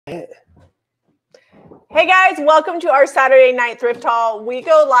Hey guys, welcome to our Saturday night thrift haul. We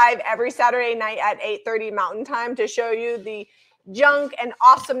go live every Saturday night at 8:30 Mountain Time to show you the junk and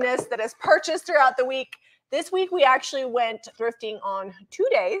awesomeness that is purchased throughout the week. This week we actually went thrifting on 2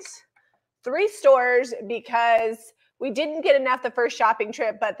 days, 3 stores, because we didn't get enough the first shopping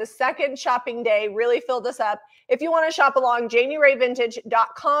trip, but the second shopping day really filled us up. If you want to shop along,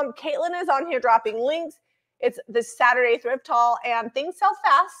 JanieRayVintage.com. Caitlin is on here dropping links. It's the Saturday thrift haul, and things sell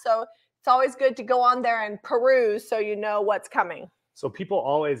fast, so it's always good to go on there and peruse so you know what's coming. So people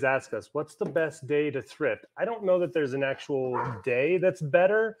always ask us, what's the best day to thrift? I don't know that there's an actual day that's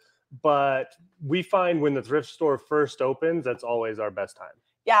better, but we find when the thrift store first opens, that's always our best time.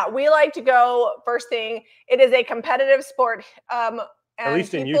 Yeah, we like to go first thing. It is a competitive sport. At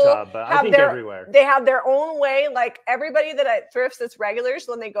least in Utah, but I think everywhere. They have their own way. Like everybody that thrifts that's regulars,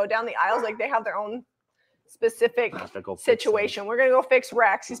 when they go down the aisles, like they have their own specific situation. We're gonna go fix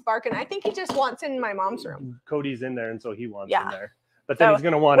Rex. He's barking. I think he just wants in my mom's room. Cody's in there, and so he wants in there. But then he's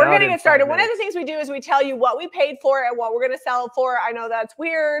gonna want. We're gonna get started. One of the things we do is we tell you what we paid for and what we're gonna sell it for. I know that's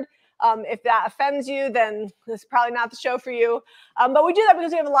weird. If that offends you, then this is probably not the show for you. But we do that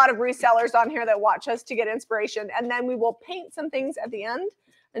because we have a lot of resellers on here that watch us to get inspiration, and then we will paint some things at the end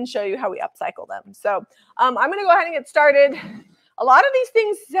and show you how we upcycle them. So I'm gonna go ahead and get started. A lot of these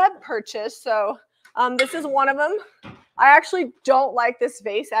things Zeb purchased, so. This is one of them. I actually don't like this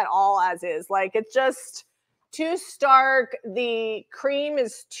vase at all as is. Like, it's just too stark. The cream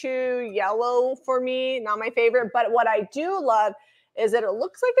is too yellow for me. Not my favorite. But what I do love is that it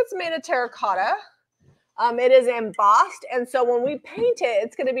looks like it's made of terracotta. It is embossed. And so when we paint it,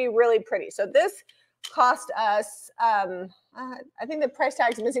 it's going to be really pretty. So this cost us, I think the price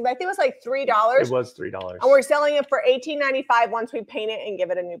tag's missing, but I think it was like $3. It was $3. And we're selling it for $18.95 once we paint it and give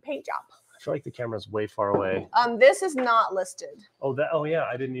it a new paint job. I feel like the camera's way far away. This is not listed. Oh yeah,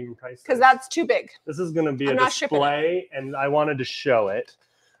 I didn't even price it. Because that's too big. This is going to be a display, and I wanted to show it.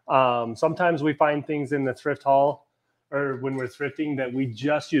 Sometimes we find things in the thrift haul or when we're thrifting that we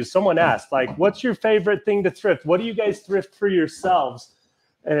just use. Someone asked, like, what's your favorite thing to thrift? What do you guys thrift for yourselves?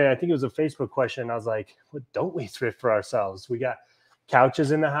 And I think it was a Facebook question. I was like, what don't we thrift for ourselves? We got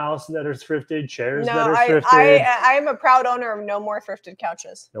couches in the house that are thrifted, chairs that are thrifted. I am a proud owner of no more thrifted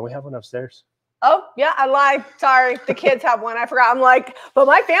couches. No, we have one upstairs. Oh, yeah, I lied. Sorry, the kids have one. I forgot. I'm like, but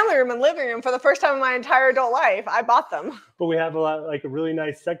my family room and living room for the first time in my entire adult life, I bought them. But we have a really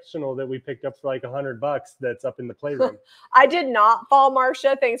nice sectional that we picked up for like $100 that's up in the playroom. I did not fall,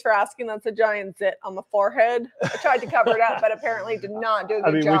 Marcia. Thanks for asking. That's a giant zit on the forehead. I tried to cover it up, but apparently did not do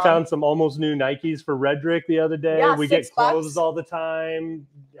a good job. We found some almost new Nikes for Redrick the other day. Yeah, we get clothes all the time.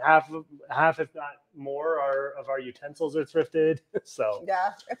 Half, if not more, of our utensils are thrifted. So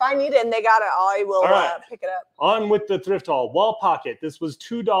yeah, if I need it and they got it, I will pick it up. On with the thrift haul. Wall pocket. This was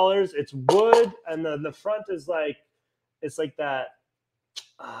 $2. It's wood, and the front is like, it's like that.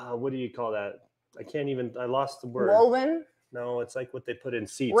 What do you call that? I lost the word. Woven? No, it's like what they put in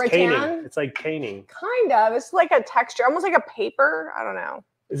seats. Rattan? Caning. It's like caning. Kind of. It's like a texture, almost like a paper. I don't know.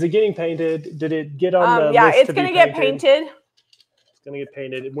 Is it getting painted? Did it get on the list? Yeah, it's going to get painted. Going to get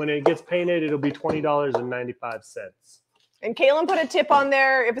painted. When it gets painted, it'll be $20.95. And Caitlin put a tip on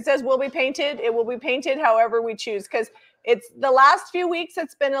there. If it says will be painted, it will be painted however we choose. Because it's the last few weeks,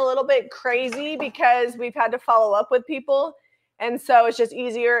 it's been a little bit crazy because we've had to follow up with people. And so it's just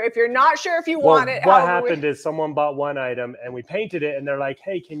easier if you're not sure if you want it. What happened is someone bought one item and we painted it, and they're like,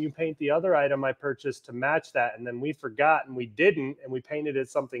 hey, can you paint the other item I purchased to match that? And then we forgot and we didn't, and we painted it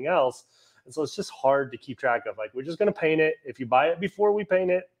something else. And so it's just hard to keep track of. Like, we're just going to paint it. If you buy it before we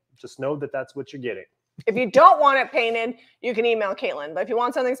paint it, just know that that's what you're getting. If you don't want it painted, you can email Caitlin. But if you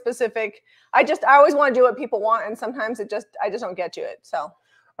want something specific, I always want to do what people want. And sometimes I just don't get to it. So. All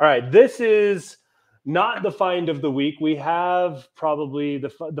right. This is not the find of the week. We have probably the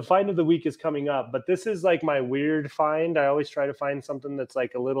find of the week is coming up. But this is like my weird find. I always try to find something that's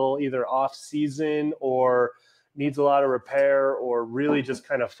like a little either off season or needs a lot of repair or really just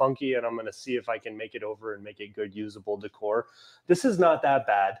kind of funky, and I'm going to see if I can make it over and make it good, usable decor. This is not that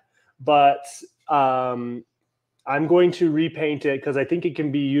bad, but I'm going to repaint it because I think it can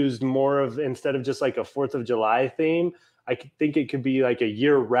be used more of, instead of just like a 4th of July theme, I think it could be like a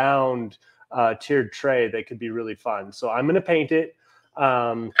year-round tiered tray that could be really fun. So I'm going to paint it.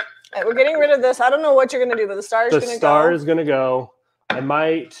 We're getting rid of this. I don't know what you're going to do, but the star is going to go. The star is going to go. I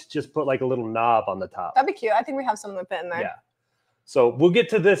might just put like a little knob on the top. That'd be cute. I think we have some that fit in there. Yeah. So we'll get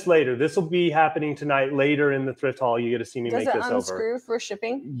to this later. This will be happening tonight later in the thrift haul. You get to see me make this over. Does it unscrew for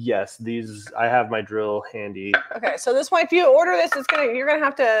shipping? Yes. I have my drill handy. Okay. So this one, if you order this, you're going to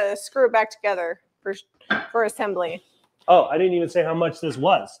have to screw it back together for assembly. Oh, I didn't even say how much this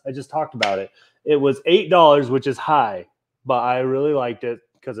was. I just talked about it. It was $8, which is high, but I really liked it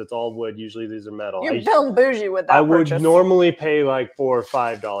because it's all wood. Usually these are metal. You're feeling bougie with that I would purchase. normally pay like $4 or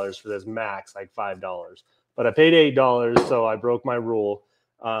 $5 for this, max like $5. But I paid $8, so I broke my rule.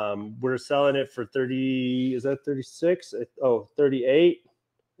 We're selling it for 30. Is that 36? Oh, 38.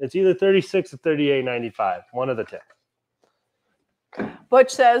 It's either 36 or 38.95. One of the two.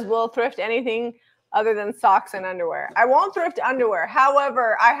 Butch says, "Will thrift anything other than socks and underwear?" I won't thrift underwear.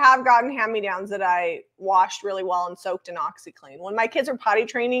 However, I have gotten hand-me-downs that I washed really well and soaked in OxyClean. When my kids are potty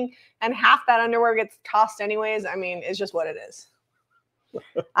training and half that underwear gets tossed anyways, I mean, it's just what it is.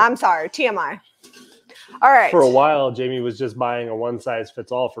 I'm sorry, TMI. All right. For a while, Jamie was just buying a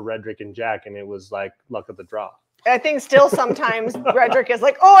one-size-fits-all for Redrick and Jack, and it was like luck of the draw. I think still sometimes Redrick is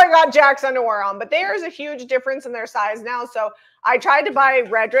like, oh, I got Jack's underwear on, but there's a huge difference in their size now. So I tried to buy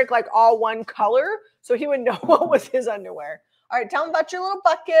Redrick like all one color so he would know what was his underwear. All right, tell him about your little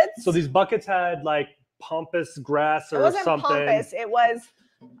buckets. So these buckets had like pampas grass or something. It wasn't pampas, it was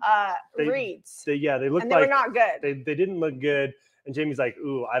reeds. They looked and they were not good. They didn't look good. And Jamie's like,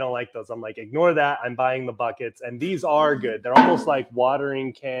 ooh, I don't like those. I'm like, ignore that. I'm buying the buckets. And these are good. They're almost like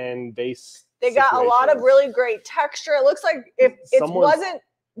watering can base. They got a lot of really great texture. It looks like if it wasn't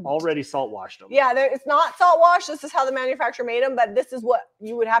already salt washed them. Yeah, it's not salt washed. This is how the manufacturer made them, but this is what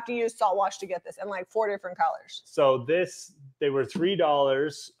you would have to use salt wash to get this, and like 4 different colors. So they were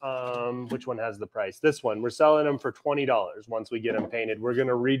 $3. Which one has the price? This one. We're selling them for $20 once we get them painted. We're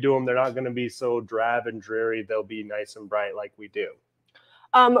gonna redo them. They're not gonna be so drab and dreary. They'll be nice and bright like we do.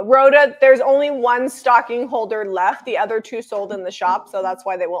 Rhoda, there's only one stocking holder left. The other 2 sold in the shop, so that's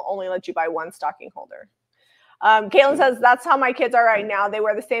why they will only let you buy 1 stocking holder. Caitlin says, that's how my kids are right now. They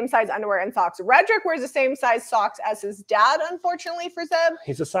wear the same size underwear and socks. Redrick wears the same size socks as his dad, unfortunately, for Zeb.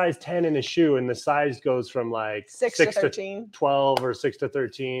 He's a size 10 in his shoe, and the size goes from like 6 to 13. 12 or 6 to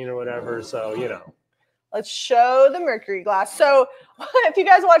 13 or whatever. So, you know. Let's show the mercury glass. So if you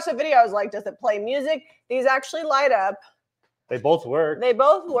guys watch the video, I was like, does it play music? These actually light up. They both work. They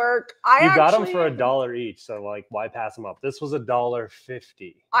both work. You got them for $1 each, so like, why pass them up? This was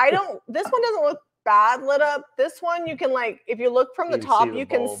 $1.50. This one doesn't look bad lit up. This one, you can like, if you look from the top, you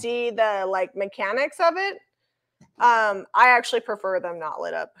can see the like mechanics of it. I actually prefer them not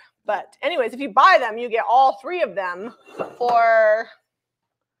lit up. But anyways, if you buy them, you get all 3 of them for.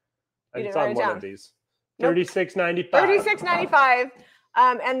 It's on one of these. $36.95. $36.95.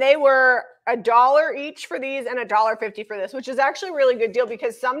 And they were $1 each for these and $1.50 for this, which is actually a really good deal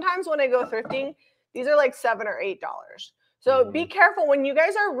because sometimes when I go thrifting, these are like $7 or $8. So be careful when you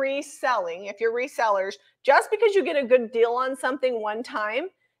guys are reselling. If you're resellers, just because you get a good deal on something one time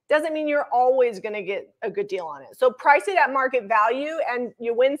doesn't mean you're always going to get a good deal on it. So price it at market value, and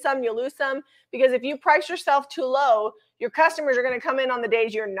you win some, you lose some, because if you price yourself too low, your customers are going to come in on the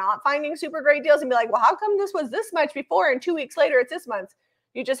days you're not finding super great deals and be like, well, how come this was this much before and 2 weeks later it's this much?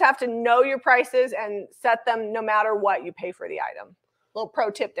 You just have to know your prices and set them no matter what you pay for the item. Little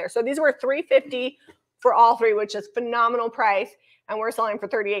pro tip there. So these were $3.50 for all 3, which is phenomenal price. And we're selling for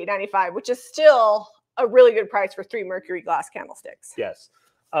 $38.95, which is still a really good price for 3 mercury glass candlesticks. Yes.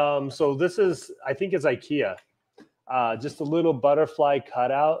 So this is, I think it's IKEA. Just a little butterfly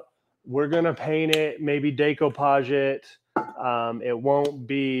cutout. We're going to paint it, maybe decoupage it. It won't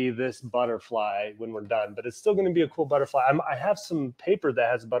be this butterfly when we're done, but it's still going to be a cool butterfly. I have some paper that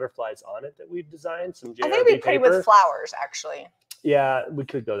has butterflies on it that we've designed. Some JRB I think it'd be pretty with flowers, actually. Yeah, we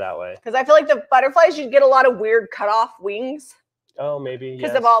could go that way. Because I feel like the butterflies, you'd get a lot of weird cut off wings. Oh, maybe.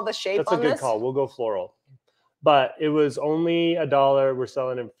 Because of all the shape on this. That's a good call. We'll go floral. But it was only $1. We're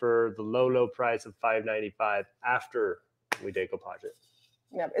selling it for the low price of $5.95 after we decoupage it.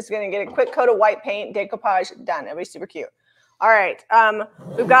 Yep, it's going to get a quick coat of white paint, decoupage, done. It'll be super cute. All right.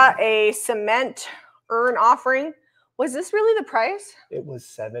 We've got a cement urn offering. Was this really the price? It was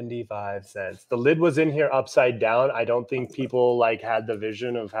 75 cents. The lid was in here upside down. I don't think people like had the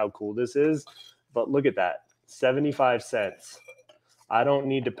vision of how cool this is, but look at that. 75 cents. I don't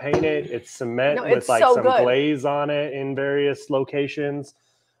need to paint it. It's cement with like some glaze on it in various locations.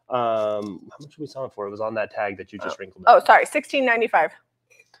 How much are we selling for? It was on that tag that you just wrinkled. Oh, sorry. $16.95.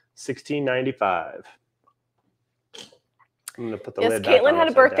 $16.95. I'm going to put the lid back Caitlin had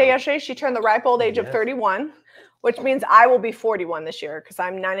a birthday yesterday. She turned the ripe old age of 31, which means I will be 41 this year because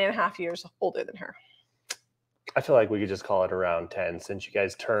I'm 9.5 years older than her. I feel like we could just call it around 10 since you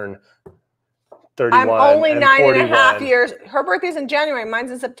guys turn 31. I'm only 9.5 years. Her birthday's in January.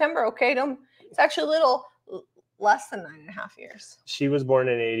 Mine's in September. Okay, it's actually a little less than 9.5 years. She was born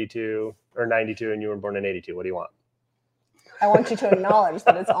in 82 or 92, and you were born in 82. What do you want? I want you to acknowledge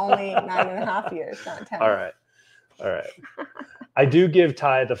that it's only 9.5 years, not 10. All right. All right. I do give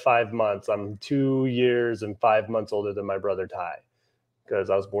Ty the 5 months. I'm 2 years and 5 months older than my brother Ty because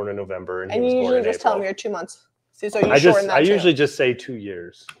I was born in November and he was you born usually in just April. tell him you're 2 months. See, so you shorten that I too. usually just say 2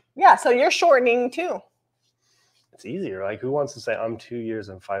 years. Yeah, so you're shortening too. It's easier. Like, who wants to say I'm 2 years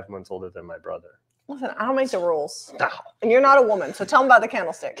and 5 months older than my brother? Listen, I don't make the rules. No. And you're not a woman, so tell them about the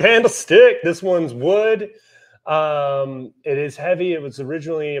candlestick. Candlestick. This one's wood. It is heavy. It was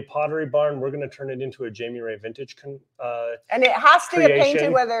originally a Pottery Barn. We're going to turn it into a Jamie Ray vintage and it has to get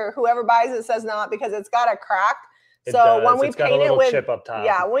painted, whether whoever buys it says not, because it's got a crack. It so does. when we it's got paint a little it with chip up top.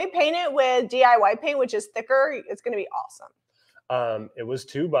 Yeah, when we paint it with DIY paint, which is thicker, it's going to be awesome. It was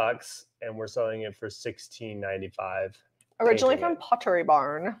 $2 and we're selling it for $16.95. Originally from Pottery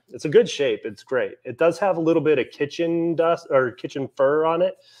Barn. It's a good shape. It's great. It does have a little bit of kitchen dust or kitchen fur on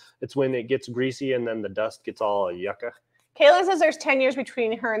it. It's when it gets greasy and then the dust gets all yucca. Kayla says there's 10 years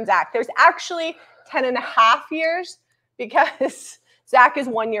between her and Zach. There's actually 10 and a half years because Zach is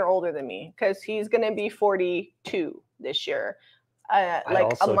 1 year older than me because he's going to be 42 this year.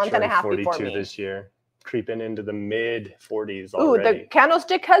 Like a month and a half before me. This year. Creeping into the mid 40s already. Ooh, the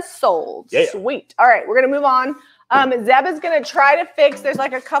candlestick has sold. Yeah. Sweet. All right, we're going to move on. Zeb is going to try to fix. There's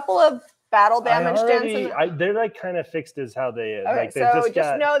like a couple of battle damage dents. They're like kind of fixed as how they. Okay, like so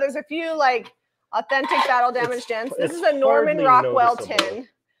just know there's a few like authentic battle damage dents. This is a Norman Rockwell tin.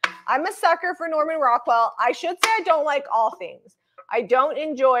 I'm a sucker for Norman Rockwell. I should say I don't like all things. I don't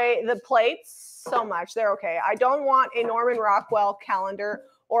enjoy the plates so much. They're okay. I don't want a Norman Rockwell calendar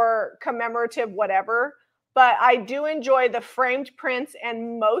or commemorative whatever. But I do enjoy the framed prints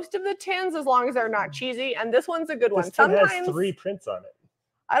and most of the tins as long as they're not cheesy. And this one's a good one. Sometimes has 3 prints on it.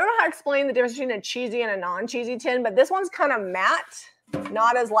 I don't know how to explain the difference between a cheesy and a non-cheesy tin, but this one's kind of matte,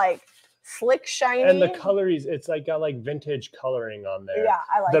 not as like slick shiny. And the colors, it's like got like vintage coloring on there. Yeah,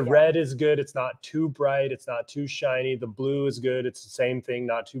 I like it. The red is good. It's not too bright. It's not too shiny. The blue is good. It's the same thing,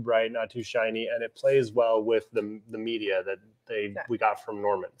 not too bright, not too shiny. And it plays well with the media that we got from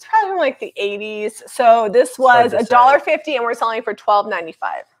Norman. It's probably from like the 80s. So this was $1.50 and we're selling for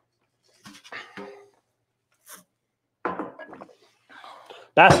 $12.95.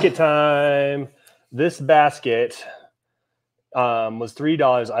 Basket time. This basket was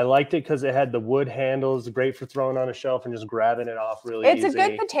 $3. I liked it because it had the wood handles, great for throwing on a shelf and just grabbing it off really easy. It's a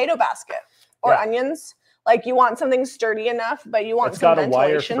good potato basket or onions. Like you want something sturdy enough, but you want some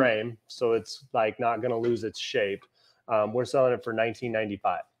ventilation. It's got a wire frame, so it's like not going to lose its shape. We're selling it for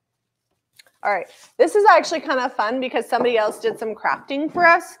 $19.95. All right. This is actually kind of fun because somebody else did some crafting for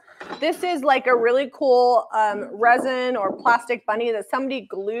us. This is like a really cool resin or plastic bunny that somebody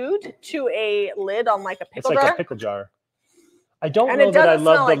glued to a lid on like a pickle jar. It's like a pickle jar. I don't know that I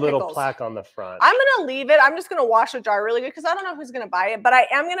love the little plaque on the front. I'm going to leave it. I'm just going to wash the jar really good because I don't know who's going to buy it. But I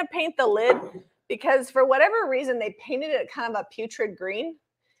am going to paint the lid because for whatever reason, they painted it kind of a putrid green.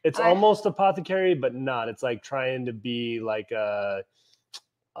 It's almost apothecary, but not. It's like trying to be like a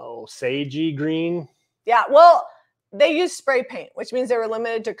sagey green. Yeah, well, they use spray paint, which means they were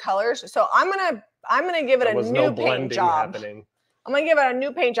limited to colors. So I'm gonna give it a new paint job. I'm gonna give it a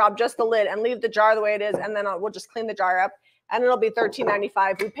new paint job, just the lid, and leave the jar the way it is, and then we'll just clean the jar up, and it'll be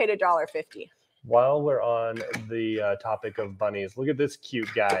 $13.95. We paid $1.50. While we're on the topic of bunnies, look at this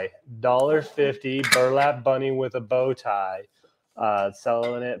cute guy. $1.50 burlap bunny with a bow tie.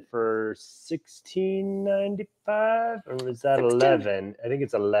 Selling it for $16.95, or is that 11? I think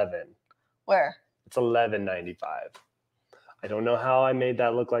it's 11. Where? It's $11.95. I don't know how I made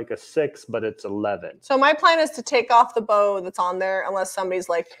that look like a 6, but it's 11. So my plan is to take off the bow that's on there unless somebody's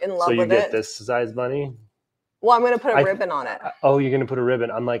like in love with it. So you get this size bunny? Well, I'm going to put a ribbon on it. Oh, you're going to put a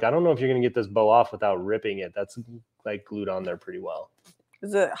ribbon. I'm like, I don't know if you're going to get this bow off without ripping it. That's like glued on there pretty well.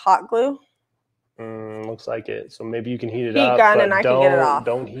 Is it hot glue? Looks like it. So maybe you can heat it up. Heat gun and I can get it off.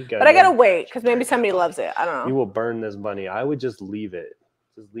 Don't heat gun. But I got to wait because maybe somebody loves it. I don't know. You will burn this bunny. I would just leave it.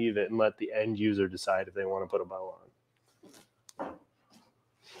 Just leave it and let the end user decide if they want to put a bow on.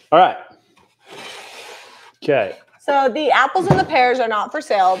 All right. Okay. So the apples and the pears are not for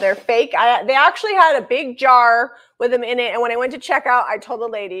sale. They're fake. They actually had a big jar with them in it. And when I went to check out, I told the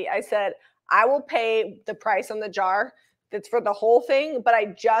lady, I said, I will pay the price on the jar. That's for the whole thing, but I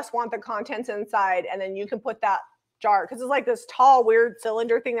just want the contents inside, and then you can put that jar because it's like this tall, weird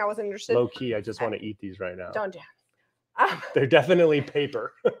cylinder thing. I wasn't interested. Low key, I just want to eat these right now. Don't do. They're definitely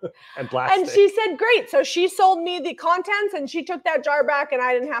paper and plastic. And she said, "Great." So she sold me the contents, and she took that jar back, and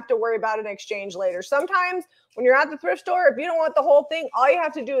I didn't have to worry about an exchange later. Sometimes when you're at the thrift store, if you don't want the whole thing, all you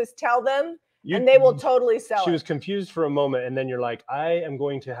have to do is tell them, and they will totally sell it. She was confused for a moment, and then you're like, "I am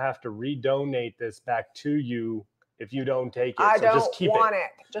going to have to redonate this back to you if you don't take it. I So don't just keep want it.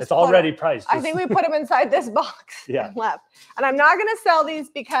 it. Just it's already priced. I think we put them inside this box and left. And I'm not going to sell these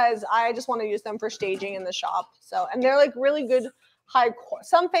because I just want to use them for staging in the shop. So, and they're like really good,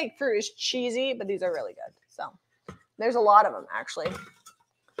 some fake fruit is cheesy, but these are really good. So there's a lot of them actually.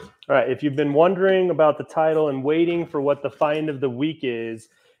 All right. If you've been wondering about the title and waiting for what the find of the week is,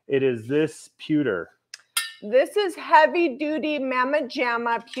 it is this pewter. This is heavy duty Mama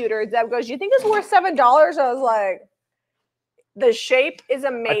Jamma pewter. Deb goes, you think it's worth $7? I was like, the shape is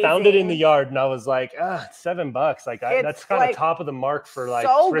amazing. I found it in the yard and I was like, it's $7. Like that's kind of top of the mark for like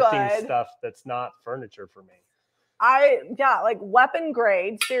so thrifting good. stuff that's not furniture for me. Like weapon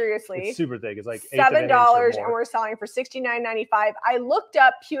grade, seriously. It's super thick. It's like $7 and we're selling for $69.95. I looked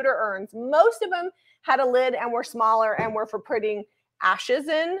up pewter urns. Most of them had a lid and were smaller and were for putting ashes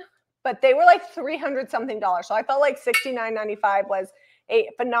in, but they were like $300 something. So I felt like $69.95 was a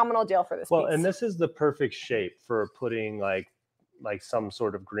phenomenal deal for this piece. And this is the perfect shape for putting like some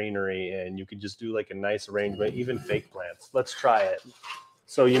sort of greenery in. You could just do like a nice arrangement, even fake plants. Let's try it.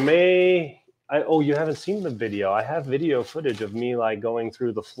 So you may, you haven't seen the video. I have video footage of me like going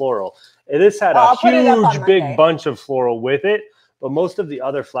through the floral. This had a huge big bunch of floral with it, but most of the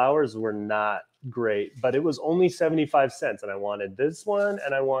other flowers were not great, but it was only 75 cents. And I wanted this one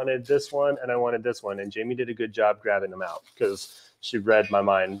and I wanted this one and I wanted this one. And Jamie did a good job grabbing them out because she read my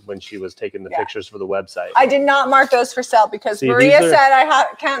mind when she was taking the pictures for the website. I did not mark those for sale because Maria said I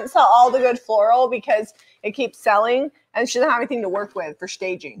can't sell all the good floral because it keeps selling and she doesn't have anything to work with for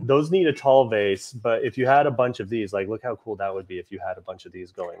staging. Those need a tall vase, but if you had a bunch of these, like look how cool that would be if you had a bunch of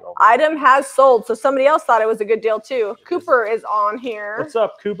these going over. Item has sold, so somebody else thought it was a good deal too. Cooper is on here. What's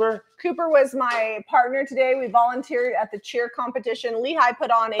up, Cooper? Cooper was my partner today. We volunteered at the cheer competition. Lehigh put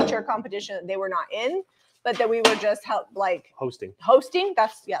on a cheer competition that they were not in, but that we were just hosting.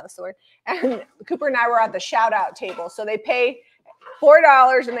 That's the word. And Cooper and I were at the shout out table. So they pay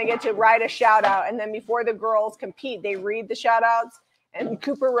 $4 and they get to write a shout out. And then before the girls compete, they read the shout outs. And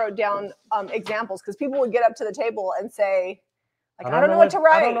Cooper wrote down examples because people would get up to the table and say, like, I don't know what to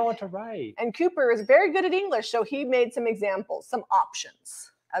write. I don't know what to write. And Cooper is very good at English. So he made some examples, some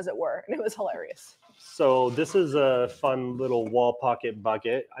options, as it were. And it was hilarious. So this is a fun little wall pocket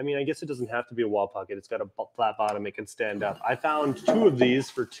bucket. I mean, I guess it doesn't have to be a wall pocket. It's got a flat bottom. It can stand up. I found 2 of these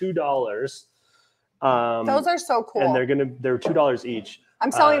for $2. Those are so cool. And they're $2 each.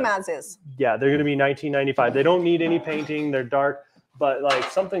 I'm selling them as is. Yeah, they're gonna be $19.95. They don't need any painting. They're dark, but like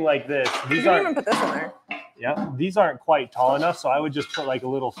something like this. You can even put this in there. Yeah, these aren't quite tall enough, so I would just put like a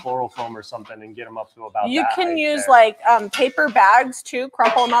little floral foam or something and get them up to about. You can use like paper bags too,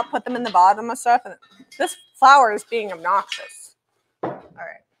 crumple them up, put them in the bottom of stuff. And this flower is being obnoxious. All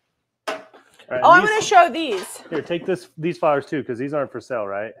right. I'm going to show these. Here, take these flowers too, because these aren't for sale,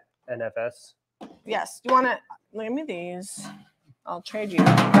 right? NFS. Yes. You want to give me these? I'll trade you.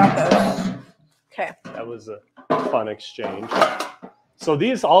 Got those. Okay. That was a fun exchange. So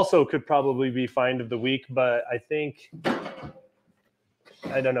these also could probably be find of the week, but I think,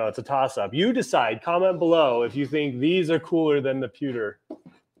 I don't know, it's a toss-up. You decide. Comment below if you think these are cooler than the pewter.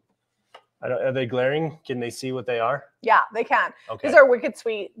 Are they glaring? Can they see what they are? Yeah, they can. Okay. These are wicked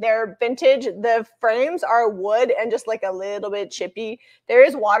sweet. They're vintage. The frames are wood and just like a little bit chippy. There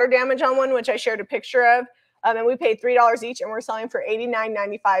is water damage on one, which I shared a picture of. And we paid $3 each, and we're selling for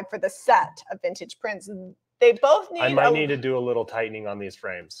 $89.95 for the set of vintage prints. They both need. I might need to do a little tightening on these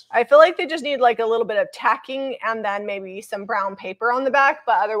frames. I feel like they just need like a little bit of tacking and then maybe some brown paper on the back,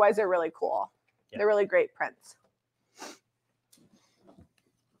 but otherwise they're really cool. Yeah. They're really great prints.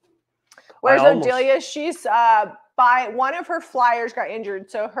 Where's Odelia? She's one of her flyers got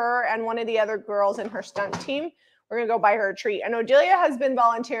injured, so her and one of the other girls in her stunt team, we're gonna go buy her a treat. And Odelia has been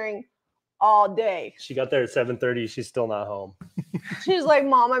volunteering all day. She got there at 7:30. She's still not home. She's like,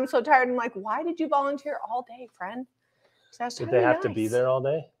 Mom, I'm so tired. I'm like, why did you volunteer all day, friend? Did they have to be there all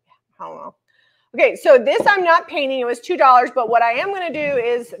day? I don't know. Okay, so this I'm not painting. It was $2, but what I am going to do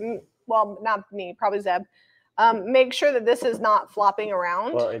is, well, not me, probably Zeb, make sure that this is not flopping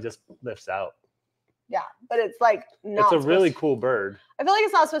around. Well, it just lifts out. Yeah, but it's like not. It's a really cool bird. I feel like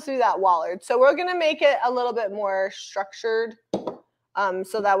it's not supposed to be that wallard. So we're going to make it a little bit more structured.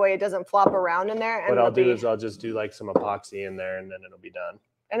 So that way it doesn't flop around in there. And what I'll do is I'll just do like some epoxy in there and then it'll be done.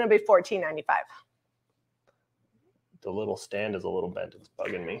 And it'll be $14.95. The little stand is a little bent. It's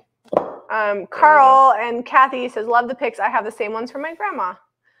bugging me. Carl and Kathy says, love the pics. I have the same ones for my grandma.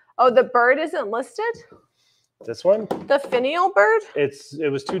 Oh, the bird isn't listed? This one? The finial bird?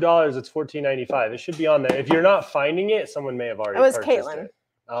 It was $2. It's $14.95. It should be on there. If you're not finding it, someone may have already purchased Caitlin. it.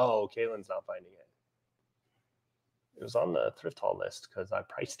 Oh, Caitlin's not finding it. It was on the thrift haul list because I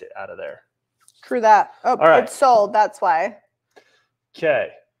priced it out of there. Screw that. Oh, All right. it's sold. That's why. Okay.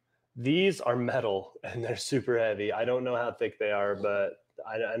 These are metal and they're super heavy. I don't know how thick they are, but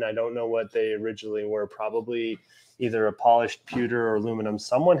I don't know what they originally were. Probably either a polished pewter or aluminum.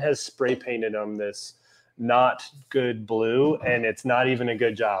 Someone has spray painted them this not good blue, and it's not even a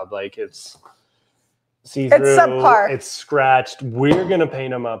good job. Like it's see-through, It's subpar. it's scratched. We're gonna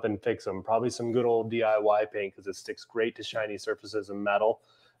paint them up and fix them. Probably some good old DIY paint because it sticks great to shiny surfaces and metal.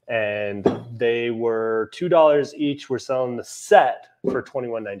 And they were $2 each. We're selling the set for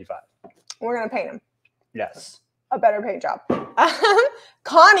 $21.95. We're gonna paint them. Yes. A better paint job.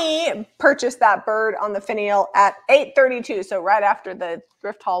 Connie purchased that bird on the finial at 8:32, so right after the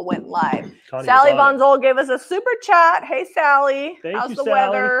thrift haul went live. Connie Sally Bonzol gave us a super chat. Hey, Sally. How's the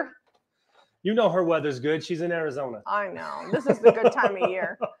weather? You know her weather's good. She's in Arizona. I know. This is the good time of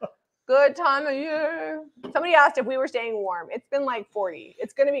year. Good time of year. Somebody asked if we were staying warm. It's been like 40.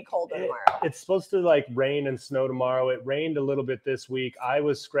 It's going to be cold tomorrow. It's supposed to like rain and snow tomorrow. It rained a little bit this week. I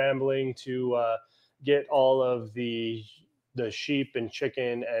was scrambling to get all of the sheep and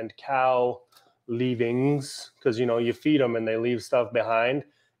chicken and cow leavings because, you know, you feed them and they leave stuff behind.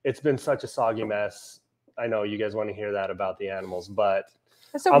 It's been such a soggy mess. I know you guys want to hear that about the animals, but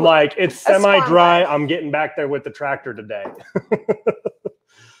I'm like, it's semi-dry. I'm getting back there with the tractor today.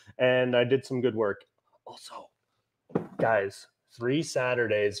 And I did some good work. Also, guys, 3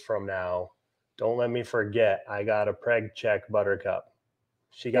 Saturdays from now, don't let me forget, I got a preg check Buttercup.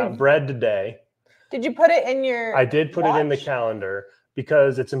 She got bred today. Did you put it in your I did put it in the calendar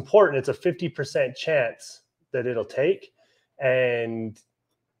because it's important. It's a 50% chance that it'll take. And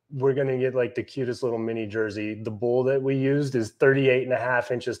we're going to get like the cutest little mini jersey. The bull that we used is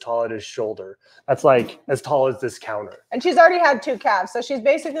 38.5 inches tall at his shoulder. That's like as tall as this counter. And she's already had 2 calves. So she's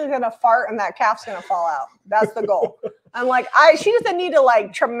basically going to fart and that calf's going to fall out. That's the goal. I'm like, she doesn't need a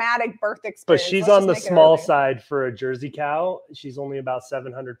like traumatic birth experience. But she's on the small side for a Jersey cow. She's only about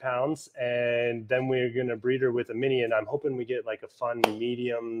 700 pounds. And then we're going to breed her with a mini. And I'm hoping we get like a fun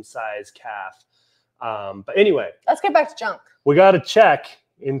medium sized calf. But anyway. Let's get back to junk. We got to check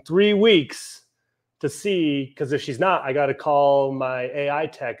in 3 weeks to see, because if she's not, I got to call my AI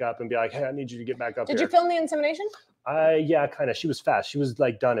tech up and be like, hey, I need you to get back up here. Did you film the insemination? Yeah, kind of. She was fast. She was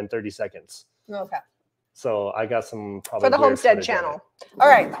like done in 30 seconds. Okay. So I got some probably for the Homestead channel. All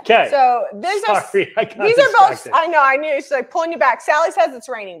right. Okay. So these are both. I know. I knew. She's like pulling you back. Sally says it's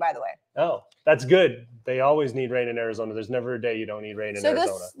raining. By the way. Oh, that's good. They always need rain in Arizona. There's never a day you don't need rain in Arizona.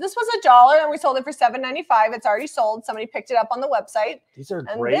 So this was $1 and we sold it for $7.95. It's already sold. Somebody picked it up on the website. These are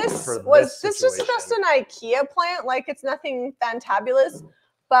great for this is just an IKEA plant. Like it's nothing fantabulous,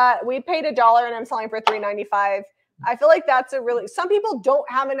 but we paid $1 and I'm selling for $3.95. I feel like that's some people don't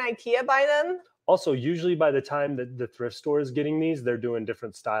have an IKEA by them. Also, usually by the time that the thrift store is getting these, they're doing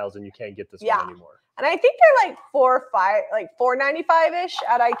different styles and you can't get this one anymore. And I think they're like $4.95-ish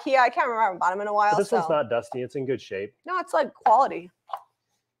at IKEA. I can't remember. I haven't bought them in a while. But this one's not dusty. It's in good shape. No, it's like quality.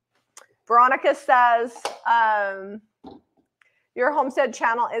 Veronica says, your Homestead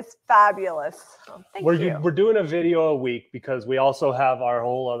channel is fabulous. Oh, thank you. We're doing a video a week because we also have our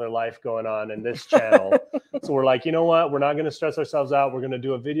whole other life going on in this channel. So we're like, you know what? We're not going to stress ourselves out. We're going to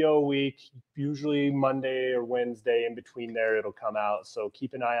do a video a week, usually Monday or Wednesday. In between there, it'll come out. So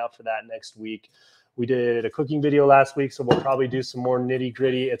keep an eye out for that next week. We did a cooking video last week, so we'll probably do some more nitty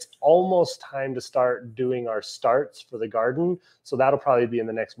gritty. It's almost time to start doing our starts for the garden. So that'll probably be in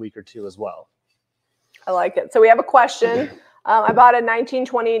the next week or 2 as well. I like it. So we have a question. I bought a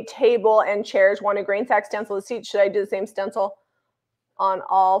 1920 table and chairs, wanted grain sack stencil the seats. Should I do the same stencil on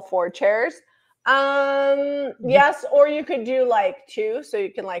all 4 chairs? Yes, or you could do like 2, so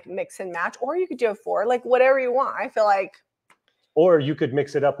you can like mix and match, or you could do a 4, like whatever you want. I feel like. Or you could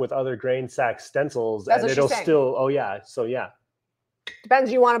mix it up with other grain sack stencils and it'll still, oh yeah, so yeah. Depends,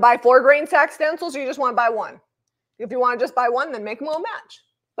 you want to buy 4 grain sack stencils or you just want to buy 1? If you want to just buy 1, then make them all match.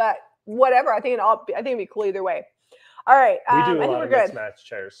 But whatever, I think it'd be cool either way. All right, we do a lot of mixed match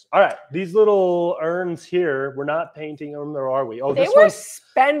chairs. All right, these little urns here, we're not painting them, or are we? Oh, they were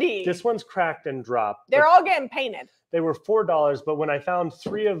spendy. This one's cracked and dropped. They're all getting painted. They were $4, but when I found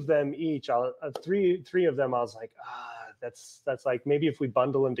 3 of them each, three of them, I was like, that's like maybe if we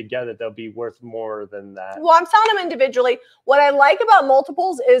bundle them together, they'll be worth more than that. Well, I'm selling them individually. What I like about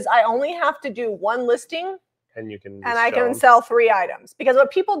multiples is I only have to do 1 listing. And you can I can sell 3 items. Because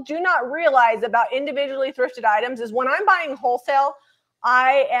what people do not realize about individually thrifted items is when I'm buying wholesale,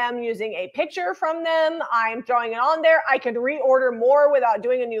 I am using a picture from them. I'm throwing it on there. I can reorder more without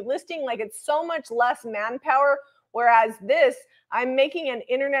doing a new listing. Like it's so much less manpower Whereas this, I'm making an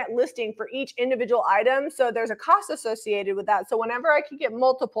internet listing for each individual item. So there's a cost associated with that. So whenever I can get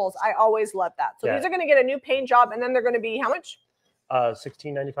multiples, I always love that. So these are going to get a new paint job, and then they're going to be how much?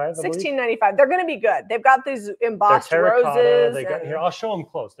 $16.95. $16.95. They're going to be good. They've got these embossed roses. They got, here, I'll show them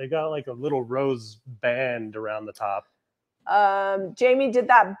close. They got like a little rose band around the top. Jamie did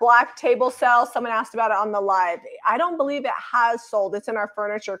that black table sell. Someone asked about it on the live. I don't believe it has sold. It's in our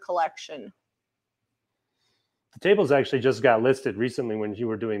furniture collection. The tables actually just got listed recently when you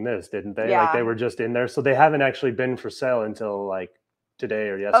were doing this, didn't they? Yeah. Like they were just in there. So they haven't actually been for sale until like today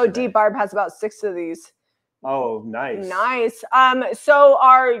or yesterday. Oh, D Barb has about 6 of these. Oh, nice. Nice. So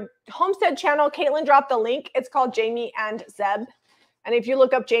our Homestead channel, Caitlin dropped the link. It's called Jamie and Zeb. And if you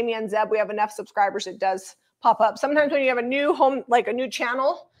look up Jamie and Zeb, we have enough subscribers. It does pop up. Sometimes when you have a new a new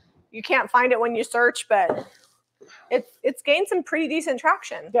channel, you can't find it when you search, but it's gained some pretty decent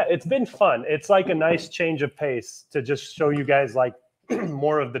traction. Yeah, it's been fun. It's like a nice change of pace to just show you guys like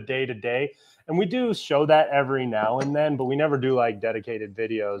more of the day to day. And we do show that every now and then, but we never do like dedicated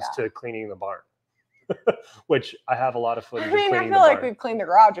videos to cleaning the barn, which I have a lot of footage. I mean, I feel like we've cleaned the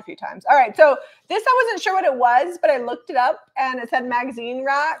garage a few times. All right, so this I wasn't sure what it was, but I looked it up and it said magazine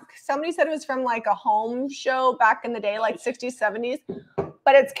rack. Somebody said it was from like a home show back in the day, like 60s, 70s,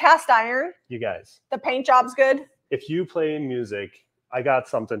 but it's cast iron. You guys, the paint job's good. If you play music, I got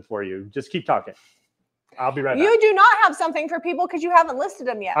something for you. Just keep talking. I'll be right back. You do not have something for people because you haven't listed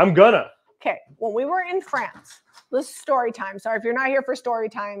them yet. I'm gonna. Okay, when we were in France, this is story time. Sorry, if you're not here for story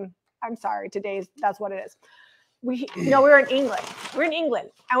time, I'm sorry. That's what it is. We were in England. We're in England,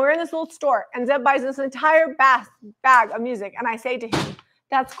 and we're in this little store, and Zeb buys this entire bag of music, and I say to him,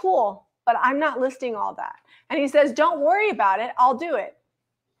 "That's cool, but I'm not listing all that." And he says, "Don't worry about it. I'll do it."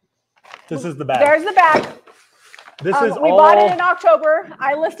 This is the bag. There's the bag. This is we bought it in October.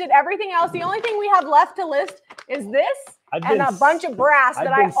 I listed everything else. The only thing we have left to list is this and a bunch of brass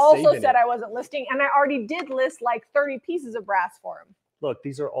that I also said I wasn't listing. And I already did list like 30 pieces of brass for him. Look,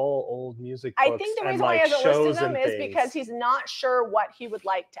 these are all old music books. I think the reason why he hasn't listed them is because he's not sure what he would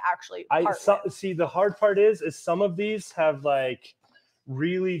like to actually see, the hard part is some of these have like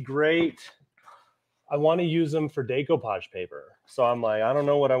really great, I want to use them for decoupage paper. So I'm like, I don't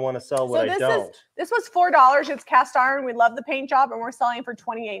know what I want to sell, what I don't. This was $4. It's cast iron. We love the paint job, and we're selling for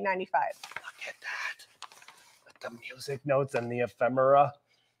 $28.95. Look at that. With the music notes and the ephemera.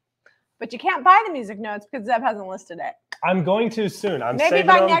 But you can't buy the music notes because Zeb hasn't listed it. I'm going to soon. Maybe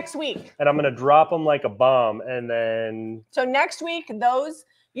by next week. And I'm going to drop them like a bomb. And then. So next week, those,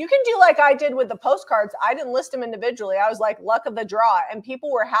 you can do like I did with the postcards. I didn't list them individually. I was like, luck of the draw. And people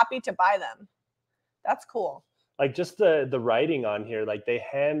were happy to buy them. That's cool. Like just the writing on here, like they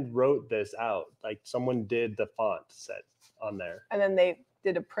hand wrote this out. Like someone did the font set on there. And then they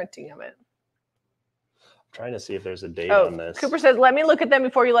did a printing of it. I'm trying to see if there's a date on this. Cooper says, let me look at them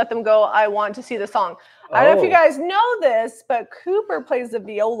before you let them go. I want to see the song. I don't know if you guys know this, but Cooper plays the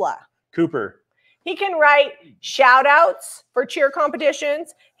viola. Cooper. He can write shout outs for cheer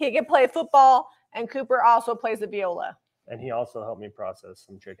competitions. He can play football. And Cooper also plays the viola. And he also helped me process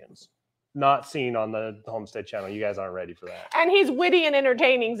some chickens. Not seen on the Homestead channel. You guys aren't ready for that. And he's witty and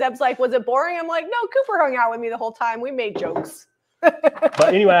entertaining. Zeb's like, was it boring? I'm like, no, Cooper hung out with me the whole time. We made jokes.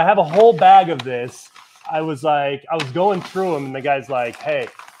 But anyway, I have a whole bag of this. I was going through them, and the guy's like, hey,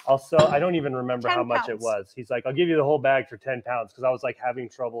 I'll sell. I don't even remember how much it was. He's like, I'll give you the whole bag for 10 pounds because I was like having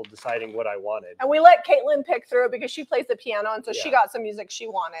trouble deciding what I wanted. And we let Caitlin pick through it because she plays the piano, and so she got some music she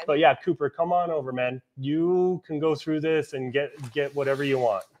wanted. But yeah, Cooper, come on over, man. You can go through this and get whatever you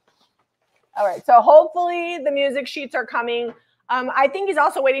want. All right, so hopefully the music sheets are coming. I think he's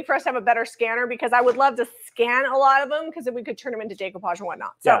also waiting for us to have a better scanner because I would love to scan a lot of them because then we could turn them into decoupage and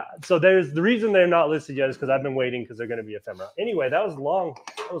whatnot. So, yeah, so there's the reason they're not listed yet is because I've been waiting because they're going to be ephemera. Anyway, that was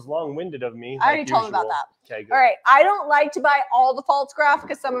long-winded of me. I already told him about that. Okay, good. All right, I don't like to buy all the false graph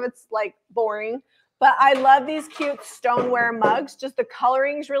because some of it's like boring. But I love these cute stoneware mugs. Just the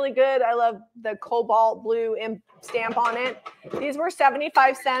coloring's really good. I love the cobalt blue stamp on it. These were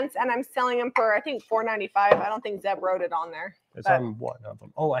 75 cents, and I'm selling them for, I think, $4.95. I don't think Zeb wrote it on there. It's on one of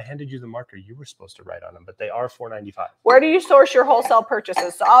them. Oh, I handed you the marker. You were supposed to write on them, but they are $4.95. Where do you source your wholesale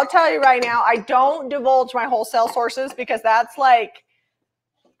purchases? So I'll tell you right now, I don't divulge my wholesale sources because that's like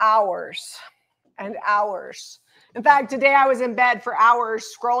hours and hours. In fact, today I was in bed for hours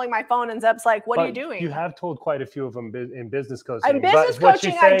scrolling my phone, and Zeb's like, what are you doing? You have told quite a few of them in business coaching. In business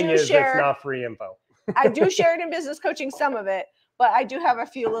coaching, I do share. It's not free info. I do share it in business coaching, some of it, but I do have a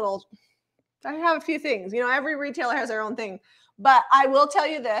few things. You know, every retailer has their own thing. But I will tell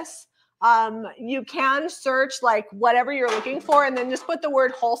you this. You can search like whatever you're looking for and then just put the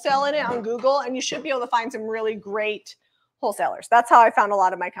word wholesale in it on Google and you should be able to find some really great wholesalers. That's how I found a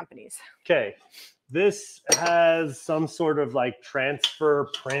lot of my companies. Okay. This has some sort of like transfer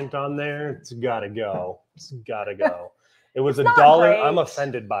print on there. It's gotta go. It's gotta go. It was $1. Great. I'm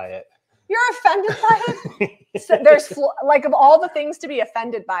offended by it. You're offended by it? So there's like of all the things to be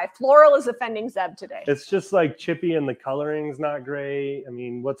offended by, floral is offending Zeb today. It's just like chippy and the coloring's not great. I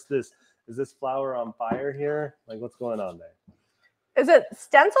mean, what's this? Is this flower on fire here? Like what's going on there? Is it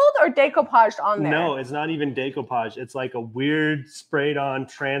stenciled or decoupaged on there? No, it's not even decoupage. It's like a weird sprayed on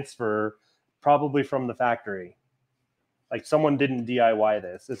transfer, probably from the factory. Like someone didn't DIY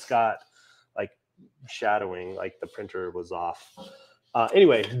this. It's got like shadowing, like the printer was off.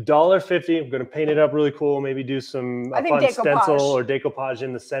 Anyway, $1.50. I'm going to paint it up really cool. Maybe do some fun stencil or decoupage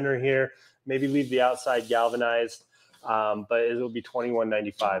in the center here. Maybe leave the outside galvanized. But it will be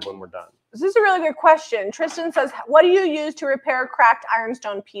 $21.95 when we're done. This is a really good question. Tristan says, what do you use to repair cracked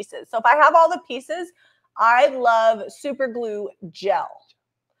ironstone pieces? So if I have all the pieces, I love super glue gel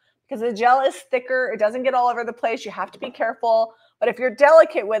because the gel is thicker. It doesn't get all over the place. You have to be careful. But if you're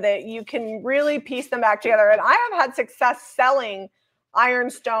delicate with it, you can really piece them back together. And I have had success selling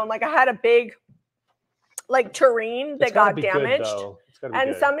ironstone. Like I had a big like tureen that got damaged.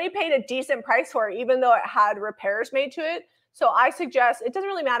 And somebody paid a decent price for it, even though it had repairs made to it. So I suggest, it doesn't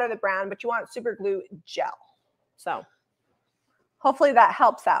really matter the brand, but you want super glue gel. So hopefully that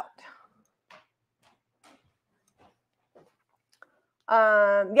helps out.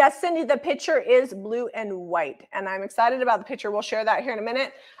 Yes, Cindy, the picture is blue and white, and I'm excited about the picture. We'll share that here in a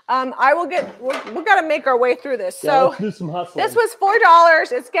minute. We've got to make our way through this. Yeah, so let's do some hustling. This was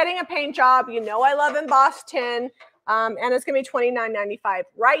 $4. It's getting a paint job. You know I love embossed tin. And it's going to be $29.95.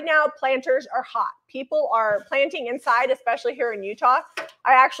 Right now, planters are hot. People are planting inside, especially here in Utah.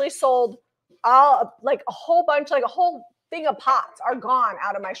 I actually sold like a whole bunch, like a whole thing of pots are gone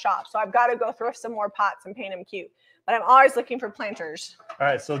out of my shop. So I've got to go thrift some more pots and paint them cute. But I'm always looking for planters. All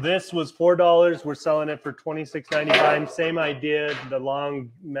right, so this was $4. We're selling it for $26.95. Same idea, the long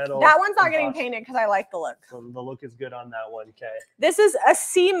metal. That one's not getting painted because I like the look. So the look is good on that one, okay. This is a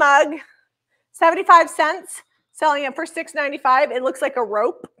sea mug, 75 cents. Selling it for $6.95. It looks like a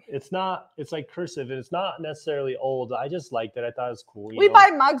rope. It's not, it's like cursive and it's not necessarily old. I just liked it. I thought it was cool. We buy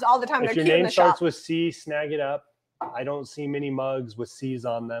mugs all the time. If your name starts with C, snag it up. I don't see many mugs with C's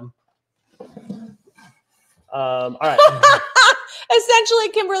on them. All right. Essentially,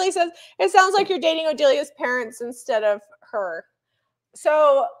 Kimberly says, it sounds like you're dating Odelia's parents instead of her.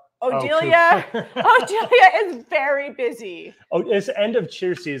 So Odelia is very busy. Oh, it's end of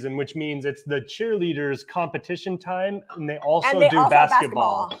cheer season, which means it's the cheerleaders competition time, and they also do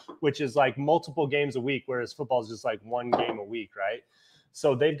basketball, which is like multiple games a week, whereas football is just like one game a week, right?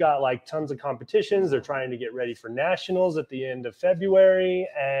 So they've got like tons of competitions. They're trying to get ready for nationals at the end of February,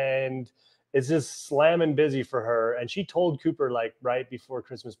 and it's just slamming busy for her. And she told Cooper like right before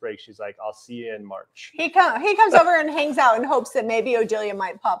Christmas break, she's like, I'll see you in March. He comes over and hangs out in hopes that maybe Odelia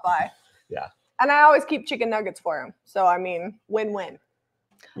might pop by. Yeah. And I always keep chicken nuggets for him. So, I mean, win-win.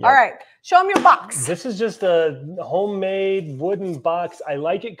 Yep. All right. Show him your box. This is just a homemade wooden box. I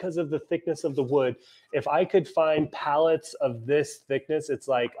like it because of the thickness of the wood. If I could find pallets of this thickness, it's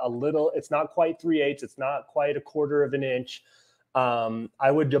like a little, it's not quite 3/8. It's not quite 1/4 of an inch.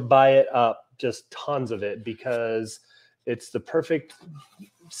 I would buy it up, just tons of it, because it's the perfect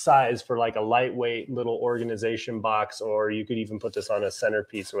size for like a lightweight little organization box, or you could even put this on a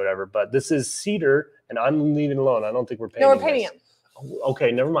centerpiece or whatever. But this is cedar, and I'm leaving it alone. I don't think we're painting. No, we're painting it. Oh,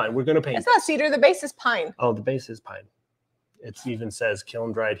 okay, never mind. We're going to paint. It's not cedar. The base is pine. Oh, the base is pine. It even says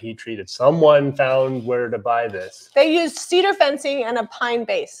kiln dried, heat treated. Someone found where to buy this. They used cedar fencing and a pine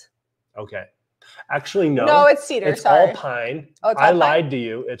base. Okay. Actually, no. No, it's cedar. It's all pine. Oh, it's all pine. Lied to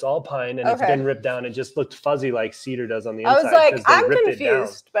you. It's all pine, and it's been ripped down. It just looked fuzzy like cedar does on the inside. I was like, I'm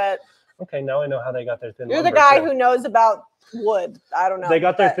confused, but okay, now I know how they got their thin lumber. You're the guy who knows about wood. I don't know. They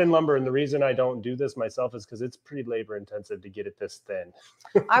got their thin lumber, and the reason I don't do this myself is because it's pretty labor intensive to get it this thin.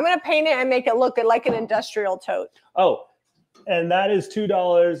 I'm gonna paint it and make it look like an industrial tote. Oh, and that is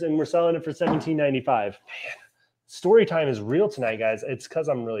 $2, and we're selling it for $17.95. Man, story time is real tonight, guys. It's because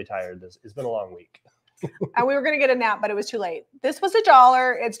I'm really tired. It's been a long week. And we were going to get a nap, but it was too late. This was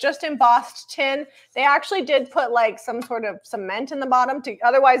 $1. It's just embossed tin. They actually did put like some sort of cement in the bottom,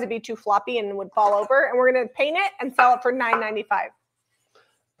 otherwise it'd be too floppy and would fall over. And we're going to paint it and sell it for $9.95.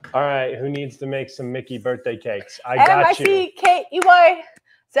 All right. Who needs to make some Mickey birthday cakes? I got you. MICKEY.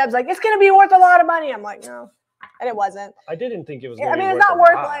 Zeb's like, it's going to be worth a lot of money. I'm like, no. and it wasn't. I didn't think it was. I mean, it's not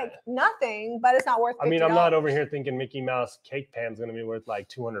worth like nothing, but it's not worth. $50. I mean, I'm not over here thinking Mickey Mouse cake pan's going to be worth like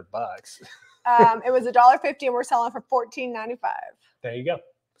 $200. It was $1.50, and we're selling for $14.95. There you go.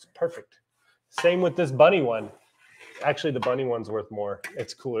 It's perfect. Same with this bunny one. Actually, the bunny one's worth more.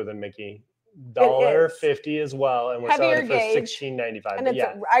 It's cooler than Mickey. $1.50 as well, and we're selling it for $16.95. And it's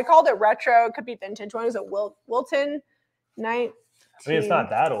I called it retro. It could be vintage. One is a Wilton 19. I mean, it's not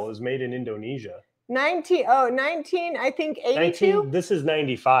that old. It was made in Indonesia. 19, I think 82. This is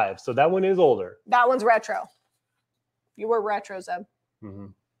 95, so that one is older. That one's retro. You were retro, Zeb. Mm-hmm.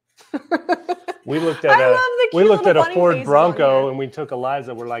 We looked at a Ford Bronco, and we took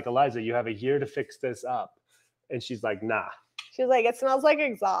Eliza. We're like, Eliza, you have a year to fix this up, and she's like, nah. She's like, it smells like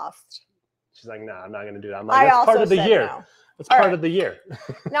exhaust. She's like, nah, I'm not gonna do that. I'm like, that's part of the year. No. That's part of the year.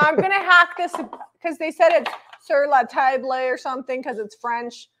 Now I'm gonna hack this because they said it's sur la table or something because it's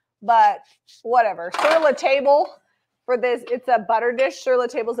French, but whatever. Sur la table for this. It's a butter dish. Sur la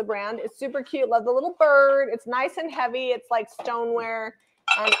table's a brand. It's super cute. Love the little bird. It's nice and heavy. It's like stoneware.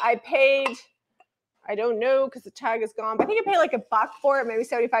 And I paid, I don't know because the tag is gone, but I think I paid like $1 for it, maybe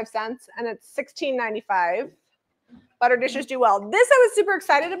 75 cents, and it's $16.95. Butter dishes do well. This I was super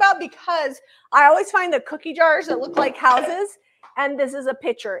excited about because I always find the cookie jars that look like houses, and this is a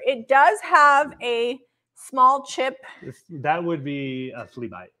pitcher. It does have a small chip. That would be a flea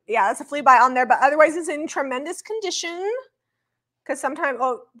bite. Yeah, that's a flea bite on there, but otherwise it's in tremendous condition because sometimes,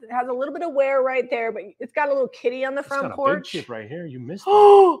 it has a little bit of wear right there, but it's got a little kitty on the front porch. Big chip right here. You missed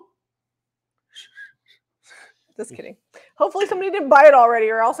it. Just kidding. Hopefully somebody didn't buy it already,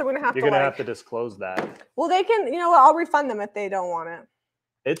 or else I'm going to have to. You're going to have to disclose that. Well, they can, you know what? I'll refund them if they don't want it.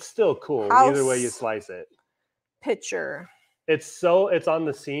 It's still cool. Either way you slice it. Pitcher. It's on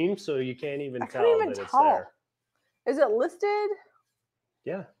the seam, so you can't even tell that it's there. Is it listed?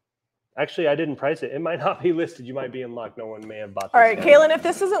 Yeah. Actually, I didn't price it. It might not be listed. You might be in luck. No one may have bought this. All right, Kaylin, if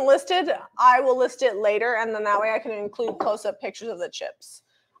this isn't listed, I will list it later, and then that way I can include close-up pictures of the chips.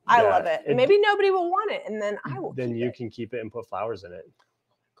 I love it. Maybe nobody will want it, and then I will. Then you can keep it and put flowers in it.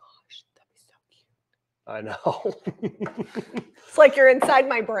 Oh my gosh, that'd be so cute. I know. It's like you're inside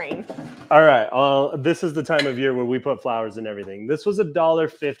my brain. All right. This is the time of year where we put flowers in everything. This was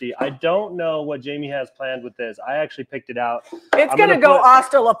 $1.50. I don't know what Jamie has planned with this. I actually picked it out. It's going to go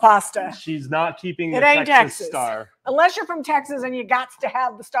hasta la pasta. She's not keeping the Texas star. Unless you're from Texas and you got to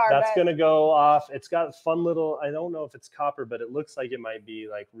have the star. That's going to go off. It's got fun little, I don't know if it's copper, but it looks like it might be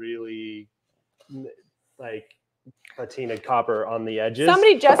like really like patina copper on the edges.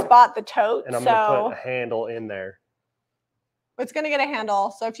 Somebody just bought the tote. And I'm going to put a handle in there. It's going to get a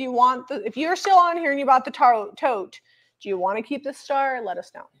handle. So if you want if you're still on here and you bought the tote, do you want to keep the star? Let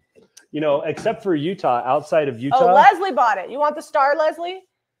us know. You know, except for Utah, outside of Utah. Oh, Leslie bought it. You want the star, Leslie?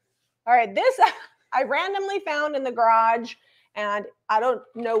 All right. This I randomly found in the garage, and I don't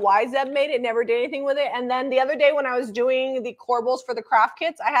know why Zeb made it. Never did anything with it. And then the other day when I was doing the corbels for the craft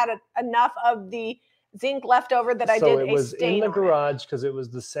kits, I had enough of the zinc left over that I did a stain on it. So it was in the garage because it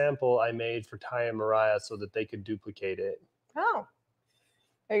was the sample I made for Ty and Mariah so that they could duplicate it. Oh,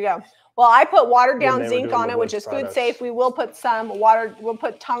 there you go. Well, I put watered down zinc on it, which is food safe. We will put we'll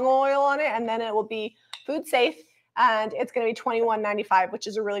put tung oil on it, and then it will be food safe. And it's going to be $21.95, which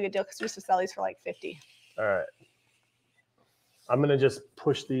is a really good deal because we used to sell these for like $50. All right. I'm going to just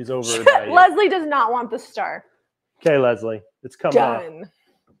push these over. Leslie does not want the star. Okay, Leslie. It's coming done.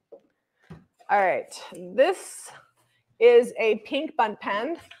 All right. This is a pink bun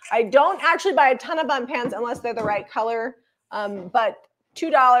pen. I don't actually buy a ton of bun pens unless they're the right color. But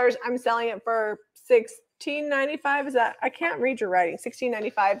 $2, I'm selling it for $16.95. Is that? I can't read your writing.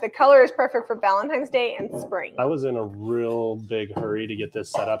 $16.95. The color is perfect for Valentine's Day and spring. I was in a real big hurry to get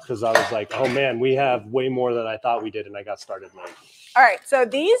this set up because I was like, oh man, we have way more than I thought we did, and I got started late. All right, so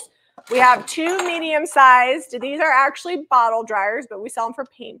these we have 2 medium-sized. These are actually bottle dryers, but we sell them for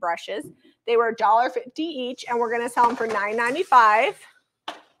paintbrushes. They were $1.50 each, and we're going to sell them for $9.95.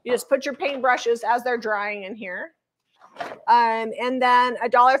 You just put your paintbrushes as they're drying in here. And then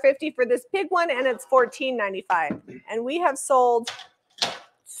 $1.50 for this big one, and it's $14.95. And we have sold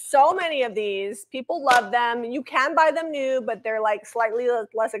so many of these. People love them. You can buy them new, but they're like slightly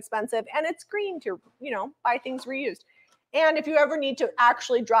less expensive, and it's green to, you know, buy things reused. And if you ever need to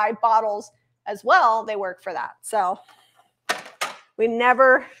actually dry bottles as well, they work for that. So we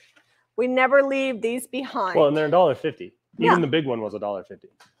never leave these behind. Well, and they're $1.50. Even the big one was $1.50.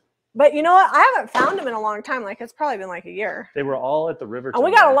 But you know what? I haven't found them in a long time. Like, it's probably been like a year. They were all at the river. And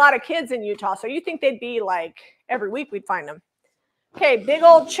we got a lot of kids in Utah, so you think they'd be like every week we'd find them. Okay, big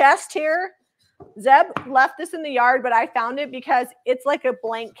old chest here. Zeb left this in the yard, but I found it because it's like a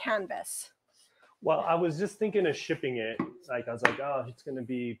blank canvas. Well, I was just thinking of shipping it. Like I was like, oh, it's going to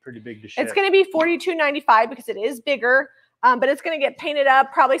be pretty big to ship. It's going to be $42.95 because it is bigger, but it's going to get painted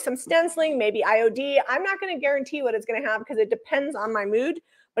up, probably some stenciling, maybe IOD. I'm not going to guarantee what it's going to have because it depends on my mood,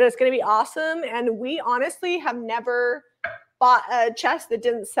 but it's going to be awesome. And we honestly have never bought a chest that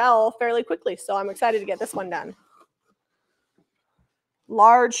didn't sell fairly quickly. So I'm excited to get this one done.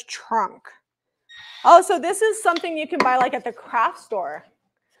 Large trunk. Oh, so this is something you can buy like at the craft store.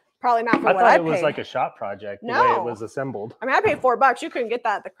 Probably not for what I paid. I thought it was like a shop project, the way it was assembled. I mean, I paid $4. You couldn't get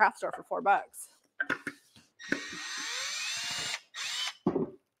that at the craft store for $4.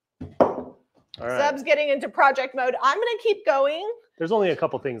 All right. Zeb's getting into project mode. I'm going to keep going. There's only a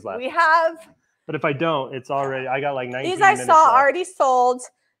couple things left. We have. But if I don't, it's already, I got like 19 These I saw left. already sold.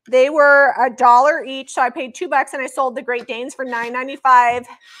 They were $1 each. So I paid $2 and I sold the Great Danes for $9.95.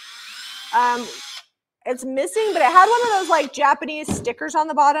 It's missing, but it had one of those like Japanese stickers on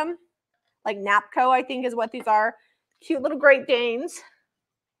the bottom. Like Napco, I think is what these are. Cute little Great Danes.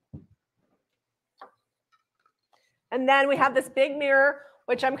 And then we have this big mirror,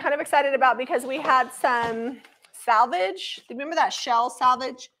 which I'm kind of excited about because we had some salvage. Do you remember that shell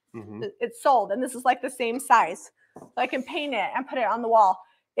salvage? Mm-hmm. It's sold, and this is like the same size. So I can paint it and put it on the wall.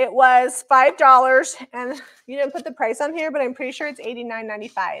 It was $5, and you didn't put the price on here, but I'm pretty sure it's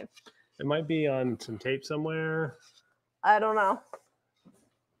 $89.95. It might be on some tape somewhere. I don't know.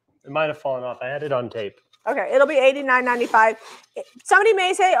 It might have fallen off. I had it on tape. Okay, it'll be $89.95. Somebody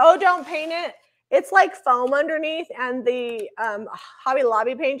may say, oh, don't paint it. It's like foam underneath, and the Hobby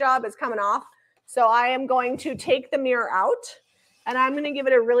Lobby paint job is coming off. So I am going to take the mirror out, and I'm going to give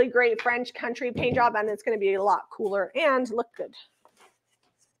it a really great French country paint job, and it's going to be a lot cooler and look good.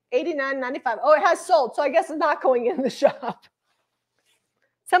 $89.95. Oh, it has sold, so I guess it's not going in the shop.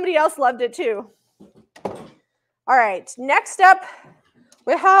 Somebody else loved it too. All right, next up,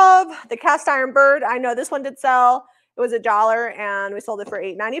 we have the cast iron bird. I know this one did sell. It was $1, and we sold it for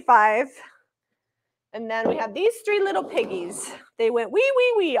 $8.95. And then we have these three little piggies. They went wee,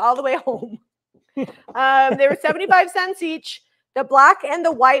 wee, wee all the way home. They were 75 cents each. The black and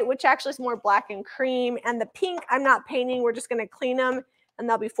the white, which actually is more black and cream, and the pink I'm not painting. We're just going to clean them, and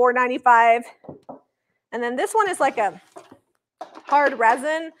they'll be $4.95. And then this one is like a hard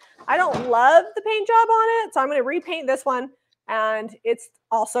resin. I don't love the paint job on it, so I'm going to repaint this one, and it's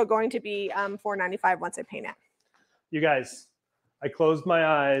also going to be $4.95 once I paint it. You guys, I closed my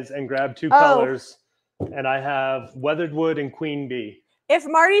eyes and grabbed two colors, and I have weathered wood and queen bee. If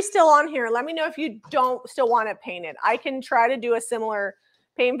Marty's still on here, let me know if you don't still want it painted. I can try to do a similar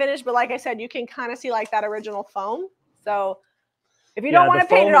paint finish, but like I said, you can kind of see like that original foam. So if you don't want to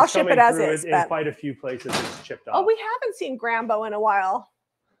paint it, I'll ship it as is. In quite a few places it's chipped off. Oh, we haven't seen Grambo in a while.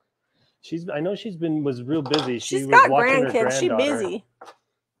 I know she's was real busy. She's got grandkids. She's busy.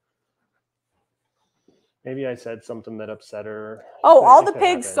 Maybe I said something that upset her. Oh, all the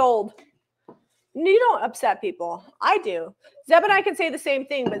pigs sold. You don't upset people. I do. Zeb and I can say the same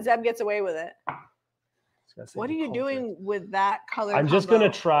thing, but Zeb gets away with it. What are you doing with that color? I'm just going to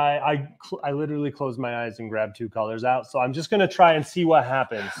try. I literally closed my eyes and grabbed two colors out. So I'm just going to try and see what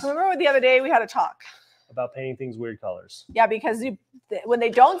happens. Remember the other day we had a talk about painting things weird colors. Yeah, because when they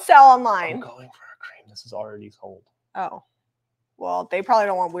don't sell online. I'm going for a cream. This is already sold. Oh. Well, they probably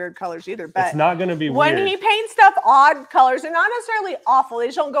don't want weird colors either. But it's not going to be weird. When he paints stuff odd colors, they're not necessarily awful. They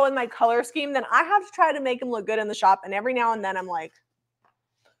just don't go in my color scheme. Then I have to try to make them look good in the shop. And every now and then I'm like,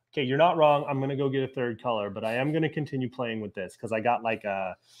 okay, you're not wrong. I'm going to go get a third color, but I am going to continue playing with this because I got like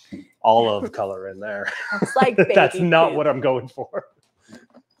a olive color in there. It's like baby That's not poop. What I'm going for.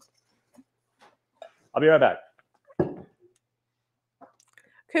 I'll be right back.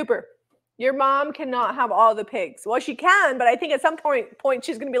 Cooper, your mom cannot have all the pigs. Well, she can, but I think at some point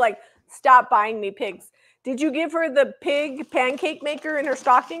she's going to be like, stop buying me pigs. Did you give her the pig pancake maker in her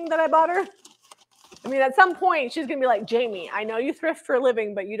stocking that I bought her? I mean, at some point, she's going to be like, Jamie, I know you thrift for a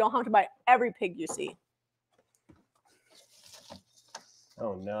living, but you don't have to buy every pig you see.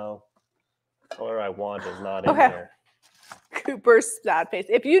 Oh, no. The color I want is not in there. Cooper's sad face.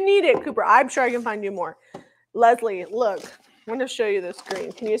 If you need it, Cooper, I'm sure I can find you more. Leslie, look. I'm going to show you this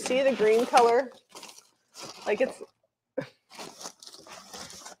green. Can you see the green color? Like it's...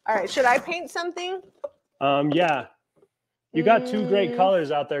 All right, should I paint something? Yeah. You got two great colors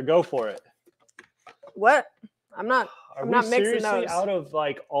out there. Go for it. What? I'm not mixing those. Out of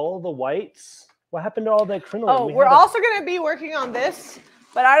like all the whites? What happened to all that crinoline? Oh, we're also going to be working on this,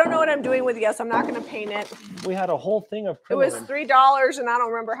 but I don't know what I'm doing with it, so I'm not going to paint it. We had a whole thing of crinoline. It was $3, and I don't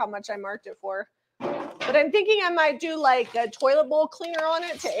remember how much I marked it for. But I'm thinking I might do like a toilet bowl cleaner on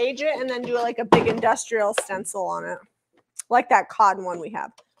it to age it, and then do like a big industrial stencil on it, like that cotton one we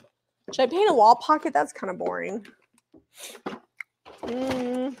have. Should I paint a wall pocket? That's kind of boring.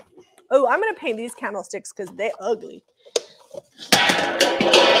 Oh, I'm going to paint these candlesticks because they're ugly.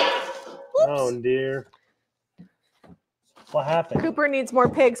 Oh, dear. What happened? Cooper needs more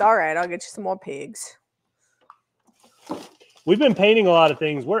pigs. All right, I'll get you some more pigs. We've been painting a lot of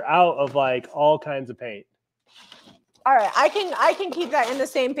things. We're out of like all kinds of paint. All right, I can keep that in the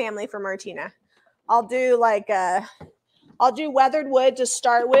same family for Martina. I'll do like I'll do weathered wood to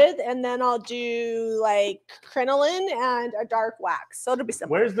start with, and then I'll do like crinoline and a dark wax. So it'll be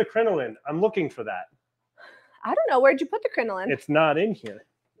similar. Where's the crinoline? I'm looking for that. I don't know. Where'd you put the crinoline? It's not in here.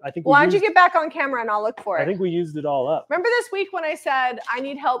 I think. Why don't you get back on camera and I'll look for it? I think we used it all up. Remember this week when I said I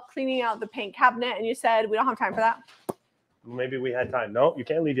need help cleaning out the paint cabinet, and you said we don't have time for that? Maybe we had time. No, you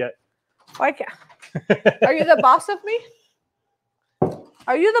can't leave yet. Why can't? Are you the boss of me?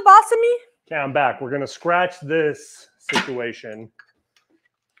 Are you the boss of me? Okay, I'm back. We're gonna scratch this situation.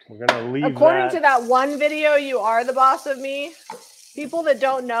 We're gonna leave. According to that one video, you are the boss of me. People that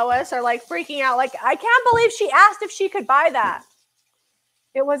don't know us are like freaking out. Like, I can't believe she asked if she could buy that.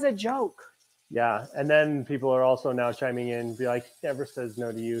 It was a joke. Yeah, and then people are also now chiming in, be like, he never says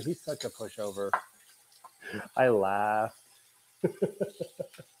no to you. He's such a pushover. I laugh.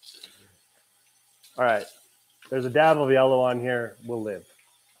 All right. There's a dab of yellow on here. We'll live.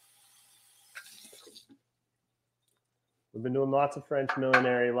 We've been doing lots of French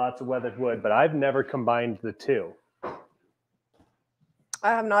millinery, lots of weathered wood, but I've never combined the two. I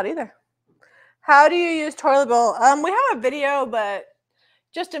have not either. How do you use toilet bowl? We have a video, but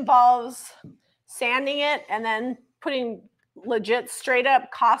just involves sanding it and then putting legit straight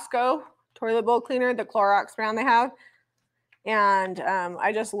up Costco toilet bowl cleaner, the Clorox brand they have. And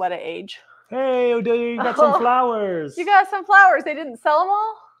I just let it age. Hey, Odelia, you got some flowers. You got some flowers. They didn't sell them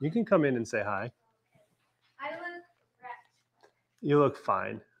all? You can come in and say hi. I look wrecked. You look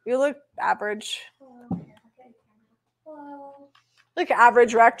fine. You look average. Hello. Look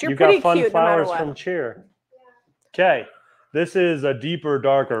average wrecked. You're you pretty got fun cute no matter flowers what. from Cheer. Okay. This is a deeper,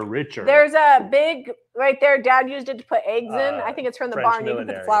 darker, richer. There's a big right there. Dad used it to put eggs in. I think it's from the French barn. You can put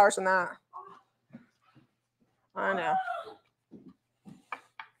the millinery. flowers in that. I know.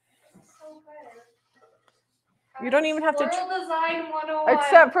 So good. You don't even have to. Floral design 101.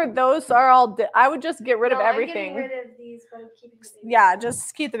 Except for those are all. I would just get rid of No, everything. I'm getting rid of these, but I'm keeping the baby. Yeah,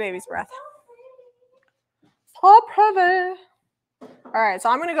 just keep the baby's breath. So pretty. All right, so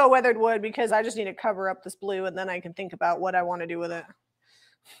I'm gonna go weathered wood because I just need to cover up this blue, and then I can think about what I want to do with it.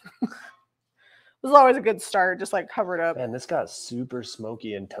 This is always a good start, just like cover it up. Man, this got super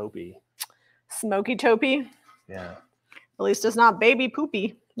smoky and taupey. Smoky taupey. Yeah. At least it's not baby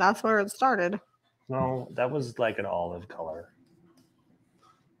poopy. That's where it started. No, that was like an olive color.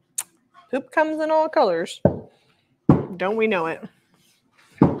 Poop comes in all colors. Don't we know it?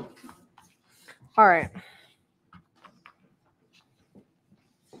 All right.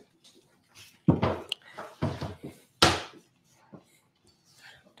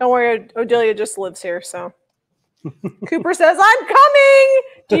 Don't worry, Odelia just lives here, so. Cooper says, "I'm coming."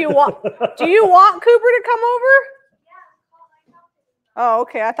 Do you want Cooper to come over? Oh,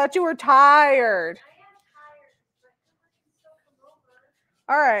 okay. I thought you were tired.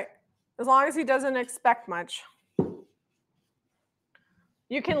 All right. As long as he doesn't expect much.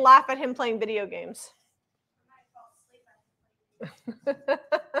 You can laugh at him playing video games.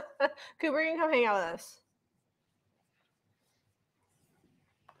 Cooper, you can come hang out with us.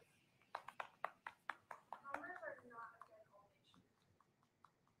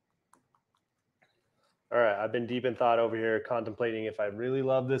 All right, I've been deep in thought over here, contemplating if I really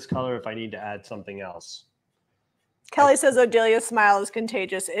love this color, if I need to add something else. Kelly says Odelia's smile is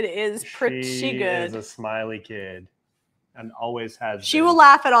contagious. It is pretty She good. is a smiley kid and always has She been. will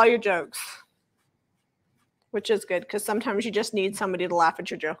laugh at all your jokes, which is good because sometimes you just need somebody to laugh at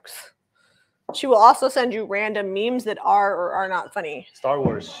your jokes. She will also send you random memes that are or are not funny. Star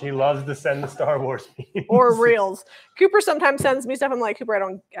Wars. She loves to send the Star Wars memes. Or reels. Cooper sometimes sends me stuff. I'm like, Cooper, I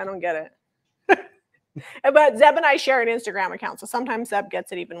don't get it. But Zeb and I share an Instagram account, so sometimes Zeb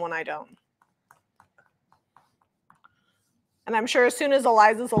gets it even when I don't. And I'm sure as soon as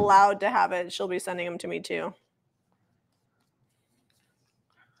Eliza's allowed to have it, she'll be sending them to me too.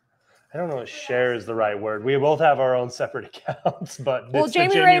 I don't know if share is the right word. We both have our own separate accounts, but Well, it's the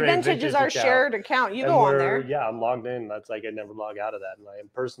Jamie Ray Vintage is our account. shared account. You And go on there. Yeah, I'm logged in. That's like I never log out of that. My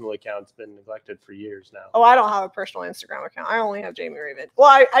personal account's been neglected for years now. Oh, I don't have a personal Instagram account. I only have Jamie Ray Vintage.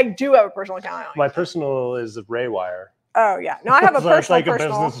 Well, I do have a personal account. My personal is Raywire. Oh, yeah. No, I have a So it's personal like a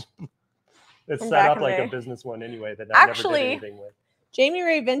personal. business. It's From set back up in like the a day. business one anyway that I never Actually, did anything with. Jamie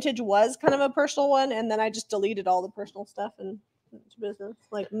Ray Vintage was kind of a personal one, and then I just deleted all the personal stuff and business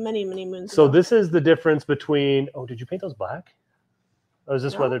like many moons So ago. this is the difference between. Oh, did you paint those black? Or is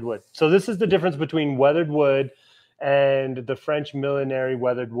this No. weathered wood? So this is the difference between weathered wood and the French millinery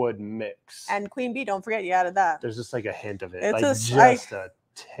weathered wood mix. And Queen Bee, don't forget you added that. There's just like a hint of it, It's like a- just a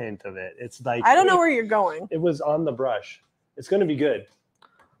hint of it. It's like I don't know where you're going. it was on the brush. It's going to be good.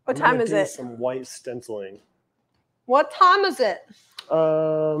 What I'm gonna time is do it? Some white stenciling. What time is it?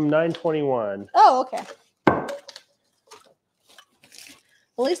 9:21. Oh, okay. At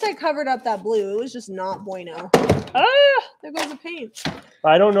least I covered up that blue. It was just not bueno. Ah, there goes the paint.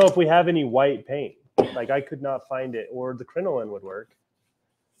 I don't know if we have any white paint. Like I could not find it, or the crinoline would work.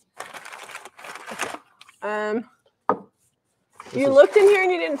 You looked in here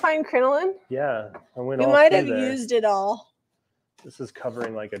and you didn't find crinoline? Yeah, I went. You all might through have there. used it all. This is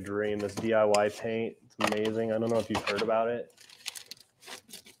covering like a dream. This DIY paint, it's amazing. I don't know if you've heard about it.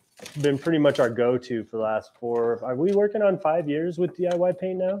 It's been pretty much our go-to for the last 4. Are we working on 5 years with DIY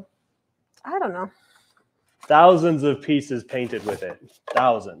paint now? I don't know. Thousands of pieces painted with it.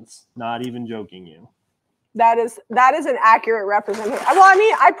 Thousands. Not even joking you. That is an accurate representation. Well, I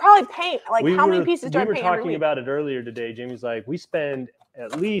mean, I'd probably paint like how many pieces do I We paint were every talking week? about it earlier today. Jamie's like, we spend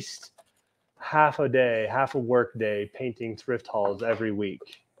at least half a work day painting thrift hauls every week.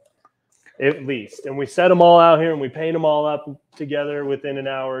 At least. And we set them all out here and we paint them all up together within an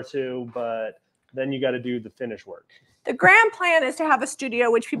hour or two, but then you got to do the finish work. The grand plan is to have a studio,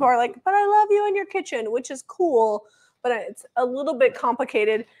 which people are like, but I love you in your kitchen, which is cool, but it's a little bit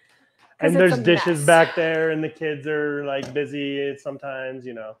complicated. And there's dishes mess. back there and the kids are like busy sometimes,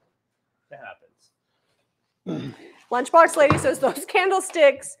 you know, it happens. Lunchbox Lady says those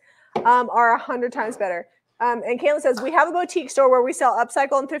candlesticks are 100 times better. And Caitlin says, we have a boutique store where we sell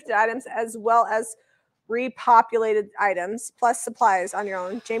upcycle and thrifted items as well as repopulated items plus supplies on your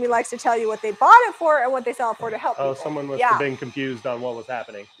own. Jamie likes to tell you what they bought it for and what they sell it for to help Oh, people. someone must have been confused on what was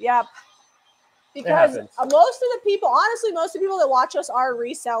happening. Yep. Because happens. most of the people, honestly, most of the people that watch us are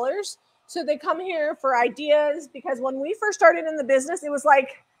resellers. So they come here for ideas because when we first started in the business, it was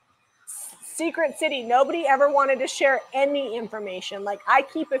like secret city. Nobody ever wanted to share any information. Like I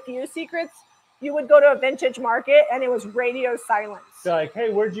keep a few secrets. You would go to a vintage market and it was radio silence. They're like,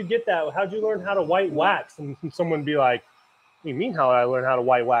 hey, where'd you get that? How'd you learn how to white wax? And someone would be like, what do you mean how I learned how to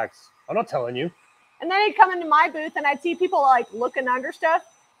white wax? I'm not telling you. And then I'd come into my booth and I'd see people like looking under stuff.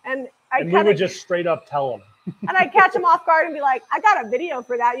 And we would just straight up tell them. And I'd catch them off guard and be like, I got a video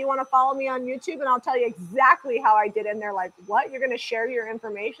for that. You want to follow me on YouTube? And I'll tell you exactly how I did it. And they're like, what? You're going to share your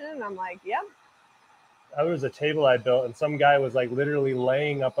information? And I'm like, yep. There was a table I built and some guy was like literally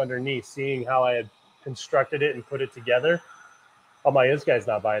laying up underneath, seeing how I had constructed it and put it together. I'm like, this guy's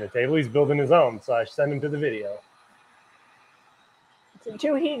not buying a table. He's building his own. So I sent him to the video.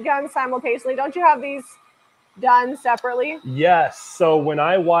 2 heat guns simultaneously. Don't you have these done separately? Yes. So when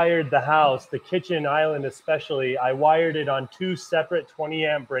I wired the house, the kitchen island especially, I wired it on 2 separate 20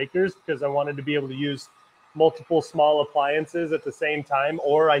 amp breakers because I wanted to be able to use multiple small appliances at the same time,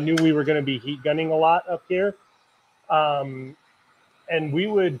 or I knew we were going to be heat gunning a lot up here. And we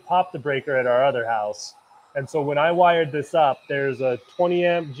would pop the breaker at our other house. And so when I wired this up, there's a 20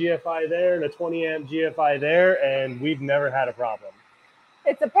 amp GFI there and a 20 amp GFI there, and we've never had a problem.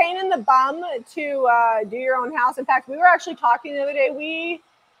 It's a pain in the bum to do your own house. In fact, we were actually talking the other day. We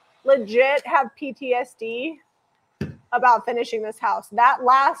legit have PTSD about finishing this house. That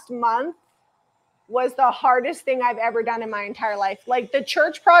last month was the hardest thing I've ever done in my entire life. Like the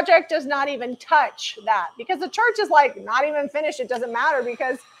church project does not even touch that because the church is like not even finished. It doesn't matter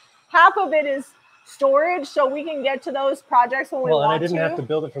because half of it is storage, so we can get to those projects when we want to. Well, and I didn't have to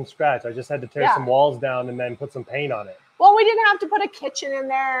build it from scratch. I just had to tear some walls down and then put some paint on it. Well, we didn't have to put a kitchen in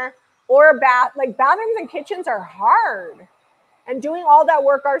there or a bath. Like bathrooms and kitchens are hard. And doing all that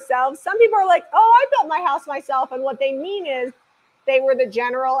work ourselves. Some people are like, oh, I built my house myself. And what they mean is they were the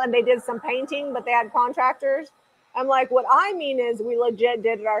general and they did some painting, but they had contractors. I'm like, what I mean is we legit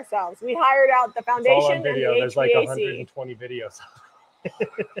did it ourselves. We hired out the foundation it's all on video. and the There's HVAC. like 120 videos.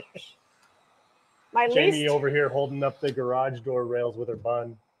 Jamie over here holding up the garage door rails with her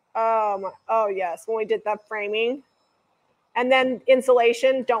bun. Oh yes, when we did that framing. And then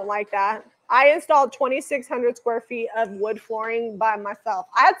insulation, don't like that. I installed 2,600 square feet of wood flooring by myself.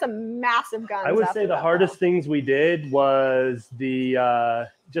 I had some massive guns. I would say the hardest things we did was the,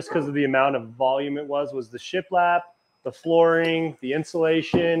 just because of the amount of volume it was the shiplap, the flooring, the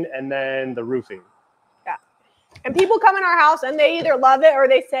insulation, and then the roofing. Yeah. And people come in our house and they either love it or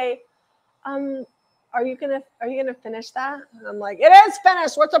they say, are you gonna finish that? And I'm like, it is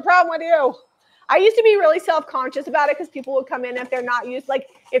finished. What's the problem with you? I used to be really self-conscious about it because people would come in if they're not used. Like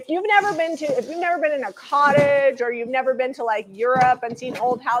if you've never been in a cottage or you've never been to like Europe and seen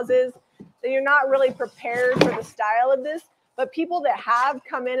old houses, then you're not really prepared for the style of this. But people that have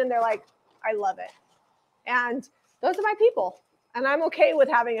come in and they're like, I love it. And those are my people. And I'm okay with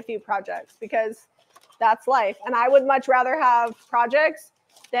having a few projects because that's life. And I would much rather have projects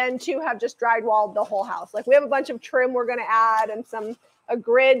than to have just drywalled the whole house. Like we have a bunch of trim we're going to add and a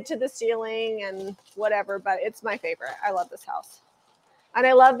grid to the ceiling and whatever, but it's my favorite. I love this house. And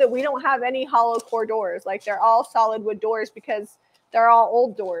I love that we don't have any hollow core doors. Like they're all solid wood doors because they're all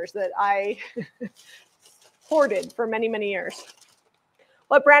old doors that I hoarded for many, many years.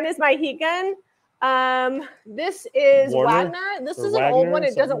 What brand is my heat gun? This is Wagner. This is an old one.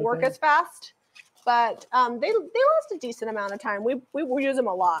 It doesn't work as fast, but they last a decent amount of time. We use them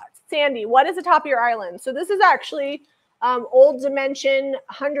a lot. Sandy, what is the top of your island? So this is actually old dimension,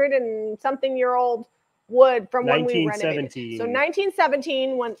 100 and something year old wood from when we renovated. So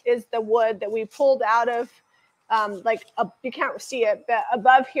 1917 is the wood that we pulled out of, you can't see it, but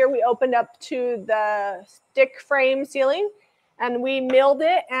above here we opened up to the stick frame ceiling and we milled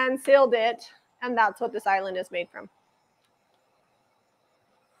it and sealed it. And that's what this island is made from.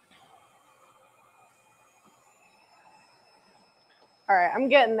 All right, I'm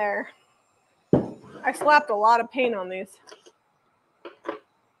getting there. I slapped a lot of paint on these.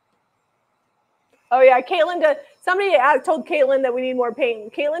 Oh yeah, Caitlin does. Somebody told Caitlin that we need more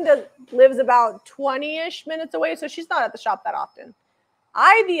paint. Caitlin lives about 20-ish minutes away, so she's not at the shop that often.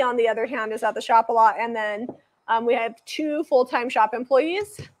 Ivy, on the other hand, is at the shop a lot. And then we have 2 full-time shop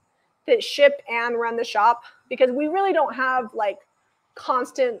employees that ship and run the shop because we really don't have like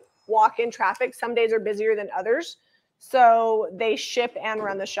constant walk-in traffic. Some days are busier than others. So they ship and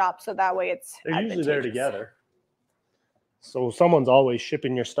run the shop. So that way they're usually there together. So someone's always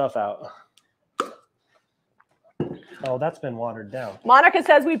shipping your stuff out. Oh, that's been watered down. Monica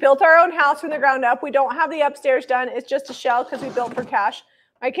says we built our own house from the ground up. We don't have the upstairs done. It's just a shell because we built for cash.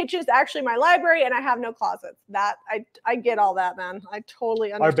 My kitchen is actually my library, and I have no closets. That I get all that, man. I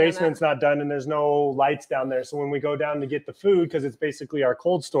totally understand. Our basement's not done, and there's no lights down there. So when we go down to get the food, because it's basically our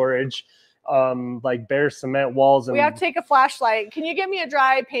cold storage, like bare cement walls. And we have to take a flashlight. Can you give me a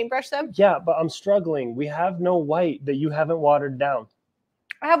dry paintbrush then? Yeah, but I'm struggling. We have no white that you haven't watered down.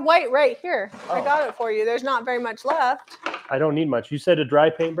 I have white right here. Oh. I got it for you. There's not very much left. I don't need much. You said a dry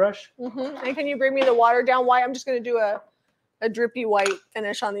paintbrush? Mm-hmm. And can you bring me the watered down white? I'm just going to do a drippy white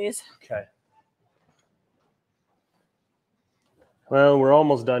finish on these. Okay. Well, we're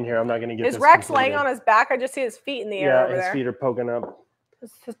almost done here. I'm not going to get this. Is Rex laying on his back? I just see his feet in the air over there. Yeah, his feet are poking up.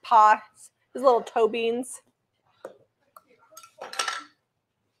 His paws, his little toe beans.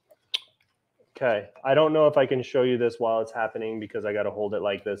 Okay. I don't know if I can show you this while it's happening because I got to hold it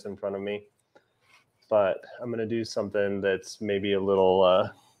like this in front of me. But I'm going to do something that's maybe a little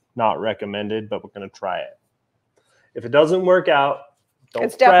not recommended, but we're going to try it. If it doesn't work out,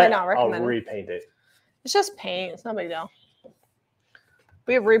 it's definitely not recommended. I'll repaint it. It's just paint. It's no big deal.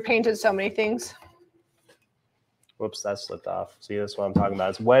 We have repainted so many things. Whoops, that slipped off. See, that's what I'm talking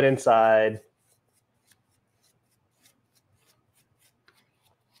about. It's wet inside.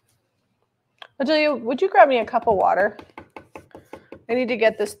 Adelia, would you grab me a cup of water? I need to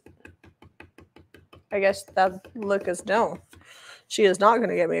get this. I guess that look is no. She is not going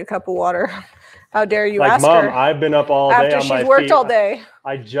to get me a cup of water. How dare you ask Mom, her? I've been up all day on my feet. After she's worked all day.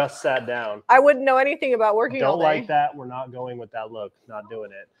 I just sat down. I wouldn't know anything about working all day. Don't like that. We're not going with that look. Not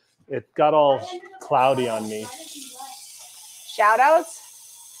doing it. It got all cloudy on me. Shout outs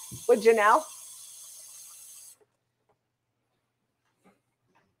with Janelle.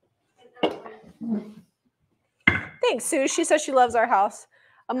 Thanks, Sue. She says she loves our house.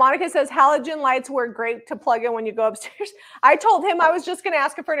 Monica says halogen lights work great to plug in when you go upstairs. I told him I was just going to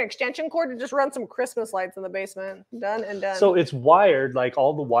ask him for an extension cord to just run some Christmas lights in the basement. Done and done. So it's wired, like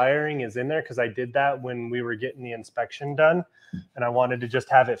all the wiring is in there because I did that when we were getting the inspection done. And I wanted to just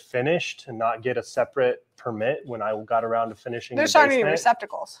have it finished and not get a separate permit when I got around to finishing the basement. There's not any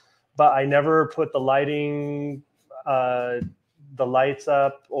receptacles. But I never put the lighting, the lights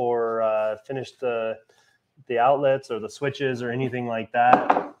up or finished the outlets or the switches or anything like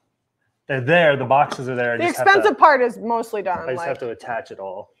that. They're there. The boxes are there. The expensive part is mostly done. I just have to attach it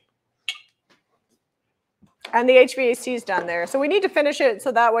all. And the HVAC is done there. So we need to finish it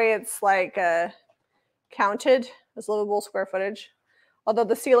so that way it's like counted as livable square footage. Although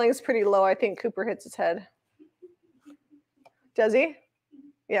the ceiling is pretty low, I think Cooper hits his head. Does he?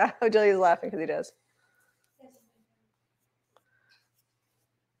 Yeah, Ojelia's laughing because he does.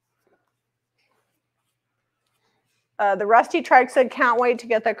 The Rusty Trike said, can't wait to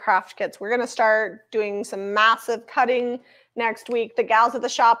get the craft kits. We're going to start doing some massive cutting next week. The gals at the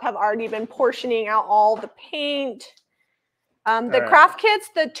shop have already been portioning out all the paint. The craft kits,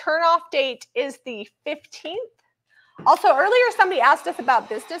 the turn-off date is the 15th. Also, earlier somebody asked us about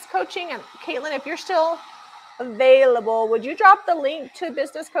business coaching. And Caitlin, if you're still available, would you drop the link to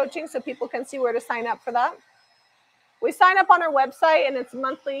business coaching so people can see where to sign up for that? We sign up on our website and it's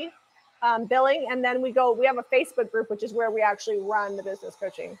monthly billing, and then we have a Facebook group, which is where we actually run the business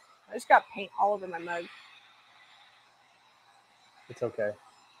coaching. I just got paint all over my mug. It's okay.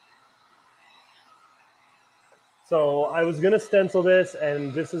 So I was going to stencil this,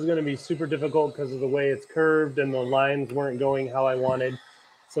 and this is going to be super difficult because of the way it's curved and the lines weren't going how I wanted.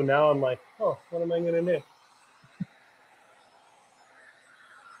 So now I'm like, oh, what am I going to do?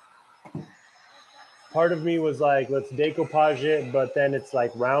 Part of me was like, let's decoupage it, but then it's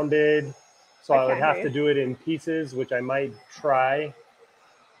like rounded. So I would have to do it in pieces, which I might try.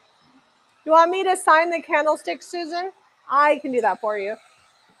 You want me to sign the candlestick, Susan? I can do that for you.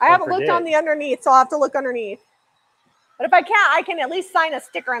 I haven't looked on the underneath, so I'll have to look underneath. But if I can't, I can at least sign a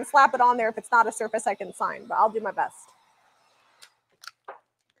sticker and slap it on there if it's not a surface I can sign, but I'll do my best.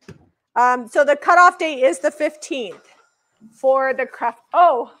 So the cutoff date is the 15th for the craft.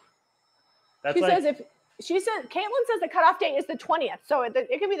 Oh, Caitlin says the cutoff date is the 20th. So it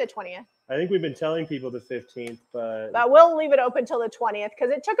could be the 20th. I think we've been telling people the 15th, but we'll leave it open till the 20th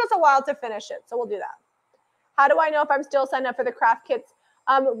because it took us a while to finish it. So we'll do that. How do I know if I'm still signed up for the craft kits?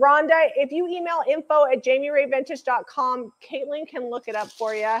 Rhonda, if you email info@jamieraevintage.com, Caitlin can look it up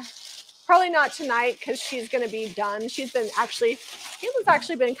for you. Probably not tonight because she's going to be done. Caitlin's actually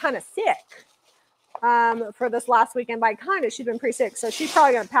been kind of sick for this last weekend. By kind of, she's been pretty sick. So she's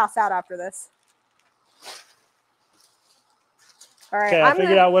probably going to pass out after this. All right. Okay, I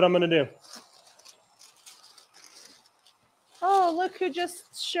figured out what I'm going to do. Oh, look who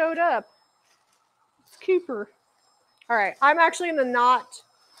just showed up. It's Cooper. All right. I'm actually going to not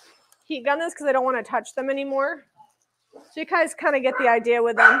heat gun this because I don't want to touch them anymore. So you guys kind of get the idea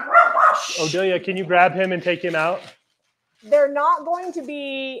with them. Odelia, can you grab him and take him out? They're not going to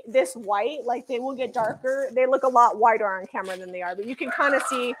be this white. Like, they will get darker. They look a lot whiter on camera than they are. But you can kind of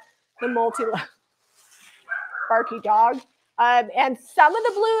see the barky dog. And some of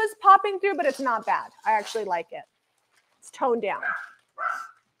the blue is popping through, but it's not bad. I actually like it. It's toned down.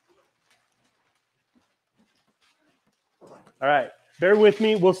 All right. Bear with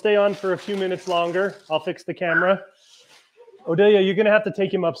me. We'll stay on for a few minutes longer. I'll fix the camera. Odelia, you're going to have to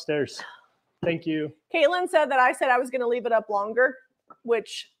take him upstairs. Thank you. Caitlin said that I said I was going to leave it up longer,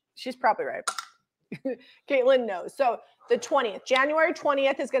 which she's probably right. Caitlin knows. So the 20th, January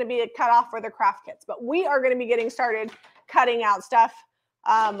 20th is going to be a cutoff for the craft kits, but we are going to be getting started cutting out stuff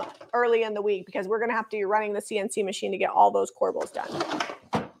early in the week because we're going to have to be running the CNC machine to get all those corbels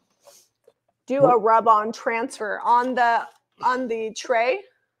done. Do a rub-on transfer on the tray.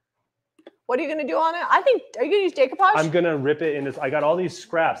 What are you going to do on it? I think, are you going to use decoupage? I'm going to rip it into, I got all these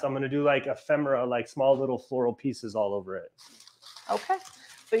scraps. I'm going to do like ephemera, like small little floral pieces all over it. Okay.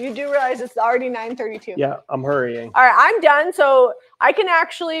 So you do realize it's already 9:32. Yeah, I'm hurrying. All right, I'm done. So I can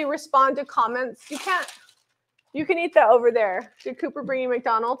actually respond to comments. You can eat that over there. Did Cooper bring you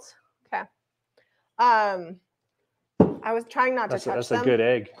McDonald's? Okay. I was trying not to touch them. That's a good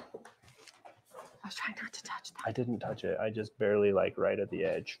egg. I was trying not to touch them. I didn't touch it. I just barely like right at the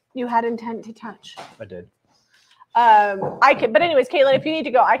edge. You had intent to touch. I did. But anyways, Caitlin, if you need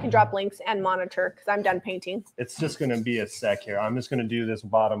to go, I can drop links and monitor because I'm done painting. It's just going to be a sec here. I'm just going to do this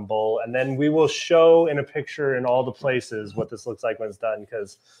bottom bowl, and then we will show in a picture in all the places what this looks like when it's done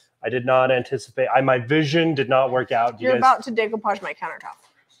because I did not anticipate. My vision did not work out. You're about to decoupage my countertop.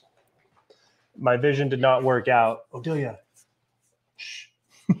 My vision did not work out. Odelia. Shh.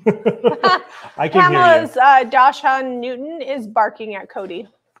 I can Pamela's hear you. Dasha Newton is barking at Cody.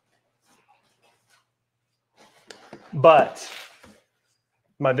 But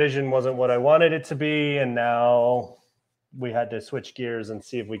my vision wasn't what I wanted it to be, and now we had to switch gears and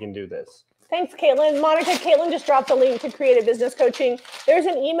see if we can do this. Thanks, Caitlin. Monica, Caitlin just dropped the link to Creative Business Coaching. There's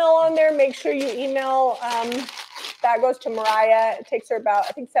an email on there. Make sure you email. That goes to Mariah. It takes her about,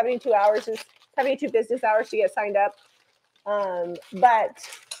 I think, 72 business hours to get signed up. But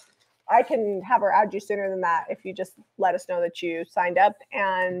I can have her add you sooner than that if you just let us know that you signed up.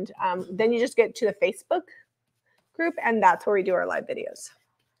 And then you just get to the Facebook group, and that's where we do our live videos.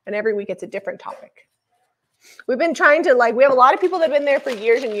 And every week it's a different topic. We've been trying to, we have a lot of people that have been there for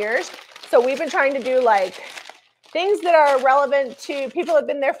years and years. So we've been trying to do things that are relevant to people that have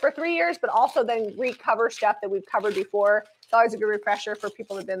been there for 3 years, but also then recover stuff that we've covered before. It's always a good refresher for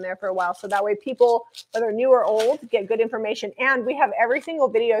people who've been there for a while. So that way people, whether new or old, get good information. And we have every single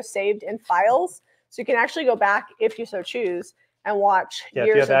video saved in files. So you can actually go back if you so choose and watch years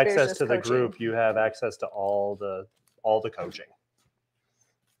if you have of access business to the coaching. group, you have access to all the coaching.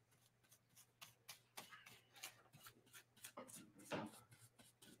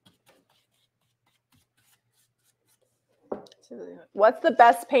 What's the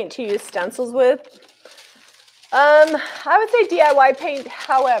best paint to use stencils with? I would say DIY paint.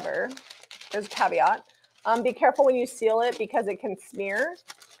 However, there's a caveat. Be careful when you seal it because it can smear.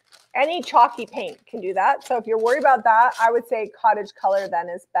 Any chalky paint can do that. So if you're worried about that, I would say cottage color then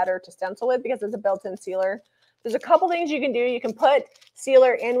is better to stencil with because it's a built-in sealer. There's a couple things you can do. You can put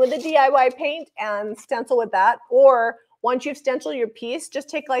sealer in with the DIY paint and stencil with that. Or once you've stenciled your piece, just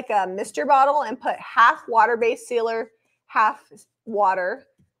take like a mister bottle and put half water-based sealer, half water.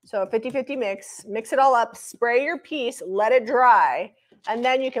 So a 50-50 mix it all up, spray your piece, let it dry, and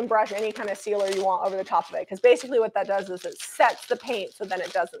then you can brush any kind of sealer you want over the top of it. Because basically what that does is it sets the paint so then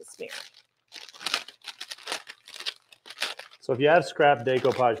it doesn't smear. So if you have scrap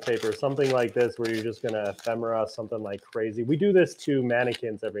decoupage paper, something like this where you're just going to ephemera something like crazy. We do this to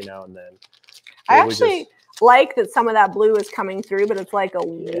mannequins every now and then. I actually like that some of that blue is coming through, but it's like a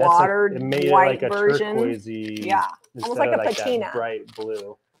watered white like a version. Turquoisey, yeah, almost like a patina. That bright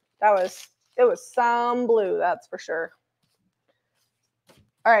blue. It was some blue, that's for sure.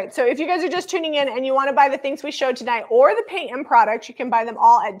 All right, so if you guys are just tuning in and you want to buy the things we showed tonight or the paint and products, you can buy them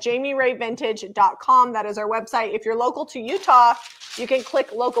all at jamierayvintage.com. That is our website. If you're local to Utah, you can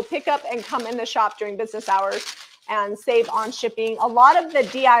click local pickup and come in the shop during business hours and save on shipping. A lot of the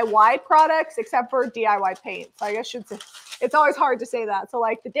DIY products, except for DIY paint. So I guess it's always hard to say that. So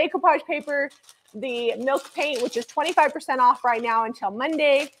like the decoupage paper, the milk paint, which is 25% off right now until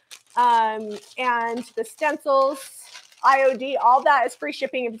Monday, and the stencils, IOD, all that is free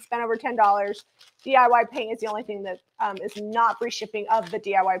shipping if you spend over $10. DIY paint is the only thing that is not free shipping of the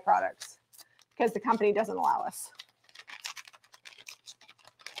DIY products because the company doesn't allow us.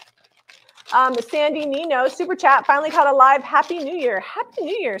 Sandy Nino, super chat, finally caught a live. Happy New Year. Happy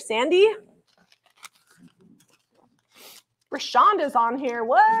New Year, Sandy. Rashonda's on here.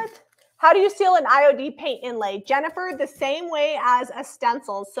 What? How do you seal an IOD paint inlay? Jennifer, the same way as a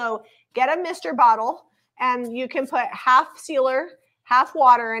stencil. So get a mister bottle and you can put half sealer, half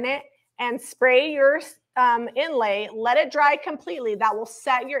water in it and spray your inlay. Let it dry completely. That will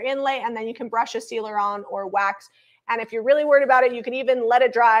set your inlay and then you can brush a sealer on or wax. And if you're really worried about it, you can even let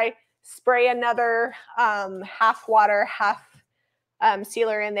it dry, spray another half water, half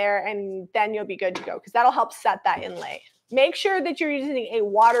sealer in there, and then you'll be good to go because that'll help set that inlay. Make sure that you're using a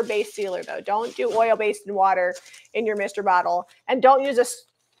water-based sealer though. Don't do oil-based in water in your mister bottle, and don't use a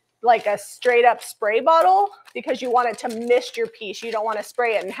straight up spray bottle because you want it to mist your piece. You don't want to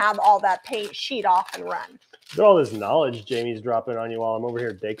spray it and have all that paint sheet off and run. Look at all this knowledge Jamie's dropping on you while I'm over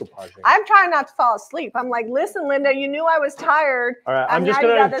here decoupaging. I'm trying not to fall asleep. I'm like, listen, Linda, you knew I was tired. All right, I'm just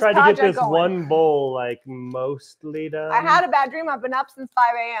going to try to get this one bowl like mostly done. I had a bad dream. I've been up since 5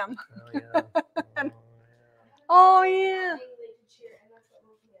 a.m. Oh, yeah. Oh, yeah.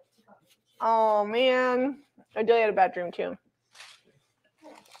 Oh, man. I really had a bad dream, too.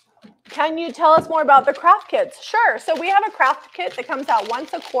 Can you tell us more about the craft kits? Sure. So we have a craft kit that comes out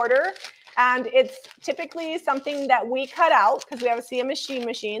once a quarter, and it's typically something that we cut out because we have a CNC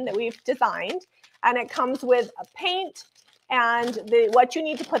machine that we've designed, and it comes with a paint and what you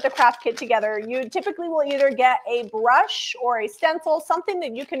need to put the craft kit together. You typically will either get a brush or a stencil, something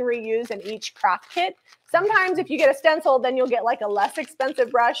that you can reuse in each craft kit. Sometimes if you get a stencil, then you'll get like a less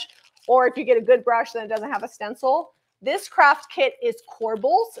expensive brush, or if you get a good brush, then it doesn't have a stencil. This craft kit is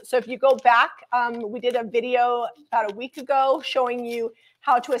corbels. So if you go back, we did a video about a week ago showing you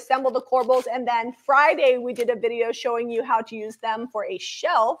how to assemble the corbels. And then Friday, we did a video showing you how to use them for a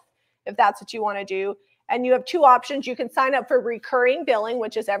shelf, if that's what you want to do. And you have two options. You can sign up for recurring billing,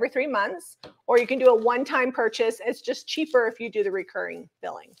 which is every 3 months, or you can do a one-time purchase. It's just cheaper if you do the recurring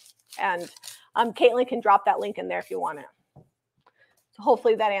billing. And Caitlin can drop that link in there if you want it. So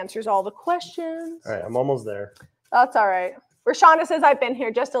hopefully that answers all the questions. All right, I'm almost there. That's all right. Rashonda says I've been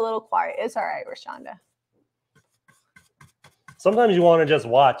here just a little quiet. It's all right, Rashonda. Sometimes you want to just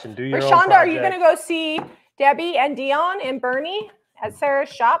watch and do your own Rashonda, project. are you going to go see Debbie and Dion and Bernie at Sarah's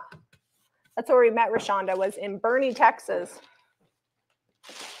shop? That's where we met Rashonda, was in Bernie, Texas.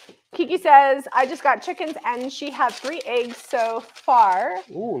 Kiki says, I just got chickens and she had 3 eggs so far.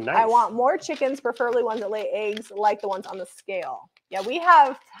 Ooh, nice. I want more chickens, preferably ones that lay eggs like the ones on the scale. Yeah, we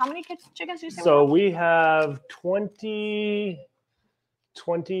have, how many chickens do you say? So we have 20,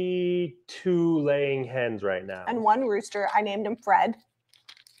 22 laying hens right now. And 1 rooster. I named him Fred.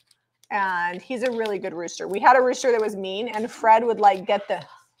 And he's a really good rooster. We had a rooster that was mean, and Fred would like get the...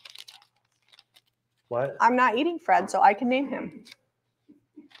 What? I'm not eating Fred, so I can name him.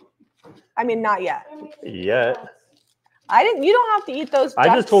 I mean, not yet. Yet. I didn't. You don't have to eat those ducks.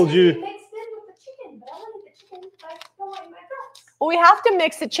 I just told you. Mixed in with the chicken, but I want the chicken, but I don't want my ducks. Well, we have to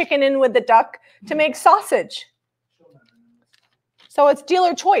mix the chicken in with the duck to make sausage. So it's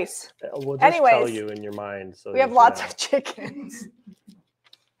dealer choice. We'll just tell Anyways, you in your mind. So we have lots of chickens.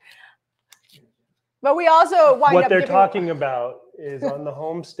 But we also wind what up they're giving... talking about is on the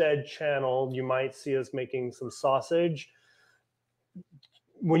Homestead channel, you might see us making some sausage.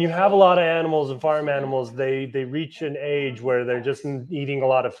 When you have a lot of animals and farm animals, they reach an age where they're just eating a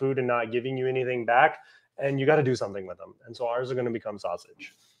lot of food and not giving you anything back. And you got to do something with them. And so ours are going to become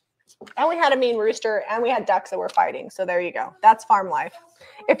sausage. And we had a mean rooster, and we had ducks that were fighting. So there you go. That's farm life.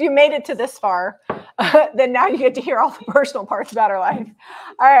 If you made it to this far, then now you get to hear all the personal parts about our life.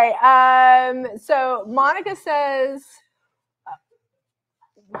 All right. So Monica says,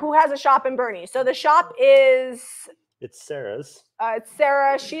 who has a shop in Bernie? So the shop is... It's Sarah's. It's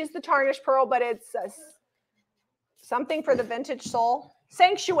Sarah. She's the Tarnished Pearl, but it's something for the Vintage Soul.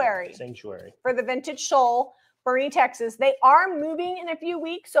 Sanctuary. Sanctuary. For the Vintage Soul. Bernie, Texas. They are moving in a few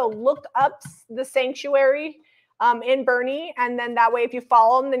weeks, so look up the Sanctuary in Bernie, and then that way if you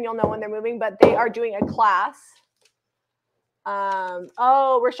follow them, then you'll know when they're moving, but they are doing a class.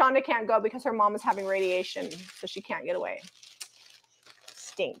 Oh, Rashonda can't go because her mom is having radiation, so she can't get away.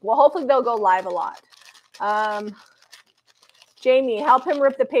 Stink. Well, hopefully they'll go live a lot. Jamie, help him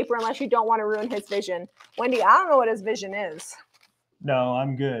rip the paper unless you don't want to ruin his vision. Wendy, I don't know what his vision is. No,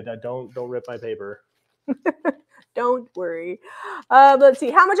 I'm good. I don't rip my paper. Don't worry. Let's see.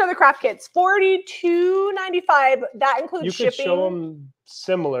 How much are the craft kits? $42.95. That includes you shipping. You could show them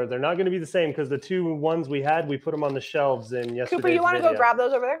similar. They're not going to be the same because the 2 ones we had, we put them on the shelves in yesterday's Cooper, you want to go grab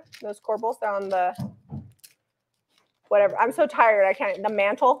those over there? Those corbels? They're on the whatever. I'm so tired. I can't. The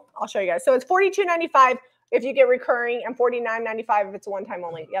mantle. I'll show you guys. So it's $42.95 if you get recurring and $49.95 if it's a one-time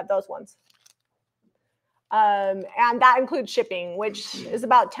only. Yeah, those ones. And that includes shipping, which is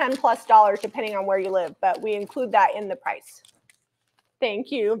about $10+ depending on where you live, but we include that in the price.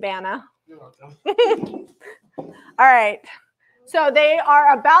 Thank you, Vanna. You're welcome. All right. So they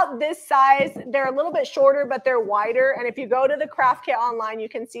are about this size. They're a little bit shorter, but they're wider. And if you go to the craft kit online, you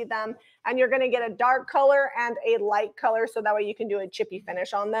can see them. And you're going to get a dark color and a light color. So that way you can do a chippy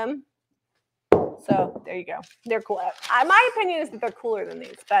finish on them. So there you go. They're cool. My opinion is that they're cooler than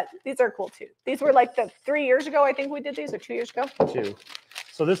these, but these are cool too. These were like 3 years ago, I think we did these, or 2 years ago. 2.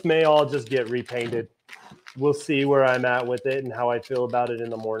 So this may all just get repainted. We'll see where I'm at with it and how I feel about it in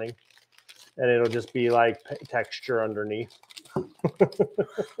the morning. And it'll just be like texture underneath.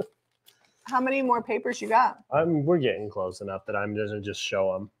 How many more papers you got? We're getting close enough that I'm going to just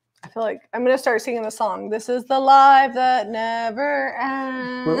show them. I feel like I'm going to start singing the song. This is the life that never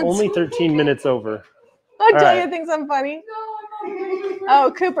ends. We're only 13 minutes over. I'll tell right. you things I'm funny. No,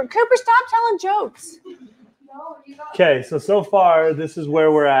 Oh, Cooper, stop telling jokes. no, you don't. Okay, so far, this is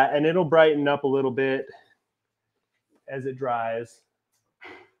where we're at. And it'll brighten up a little bit as it dries.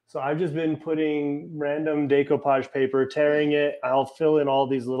 So I've just been putting random decoupage paper, tearing it. I'll fill in all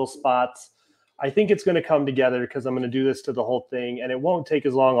these little spots. I think it's going to come together because I'm going to do this to the whole thing, and it won't take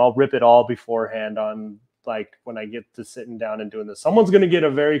as long. I'll rip it all beforehand on like when I get to sitting down and doing this. Someone's going to get a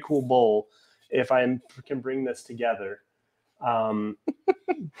very cool bowl if I can bring this together.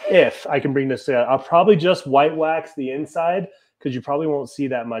 If I can bring this together, I'll probably just white wax the inside because you probably won't see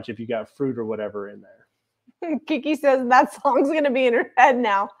that much if you got fruit or whatever in there. Kiki says that song's going to be in her head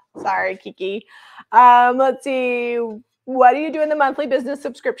now. Sorry, Kiki. Let's see. What do you do in the monthly business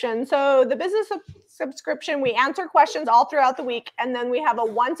subscription? So the business subscription, we answer questions all throughout the week. And then we have a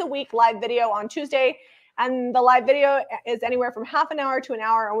once a week live video on Tuesday. And the live video is anywhere from half an hour to an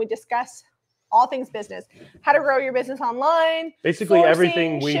hour. And we discuss all things business, how to grow your business online. Basically sourcing,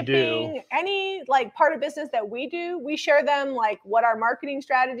 everything we shipping, do. Any like part of business that we do, we share them, like what our marketing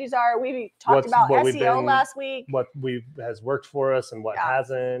strategies are. We talked about SEO last week. What has worked for us and what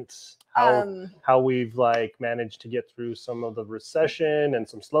hasn't. How we've like managed to get through some of the recession and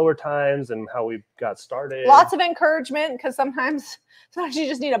some slower times and how we got started. Lots of encouragement because sometimes you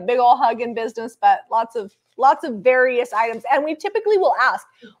just need a big old hug in business, but lots of various items. And we typically will ask,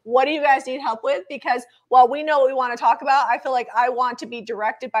 what do you guys need help with? Because while we know what we want to talk about, I feel like I want to be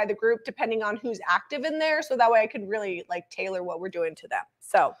directed by the group depending on who's active in there. So that way I could really like tailor what we're doing to them.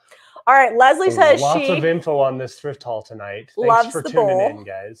 So, all right. Leslie says lots of info on this thrift haul tonight. Thanks loves for the tuning bowl. in,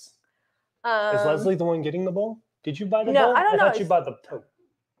 guys. Is Leslie the one getting the bowl? Did you buy the No, bowl? I don't know. thought you bought the tote.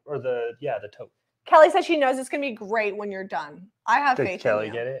 Or the tote. Kelly says she knows it's going to be great when you're done. I have Did faith Kelly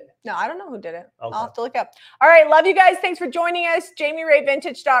in you. get it? No, I don't know who did it. Okay. I'll have to look up. All right. Love you guys. Thanks for joining us.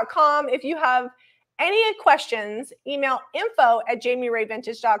 JamieRayVintage.com. If you have any questions, email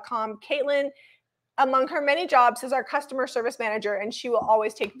info@JamieRayVintage.com. Caitlin, among her many jobs, is our customer service manager, and she will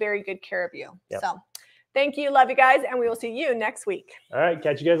always take very good care of you. Yep. So thank you. Love you guys. And we will see you next week. All right.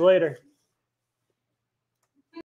 Catch you guys later.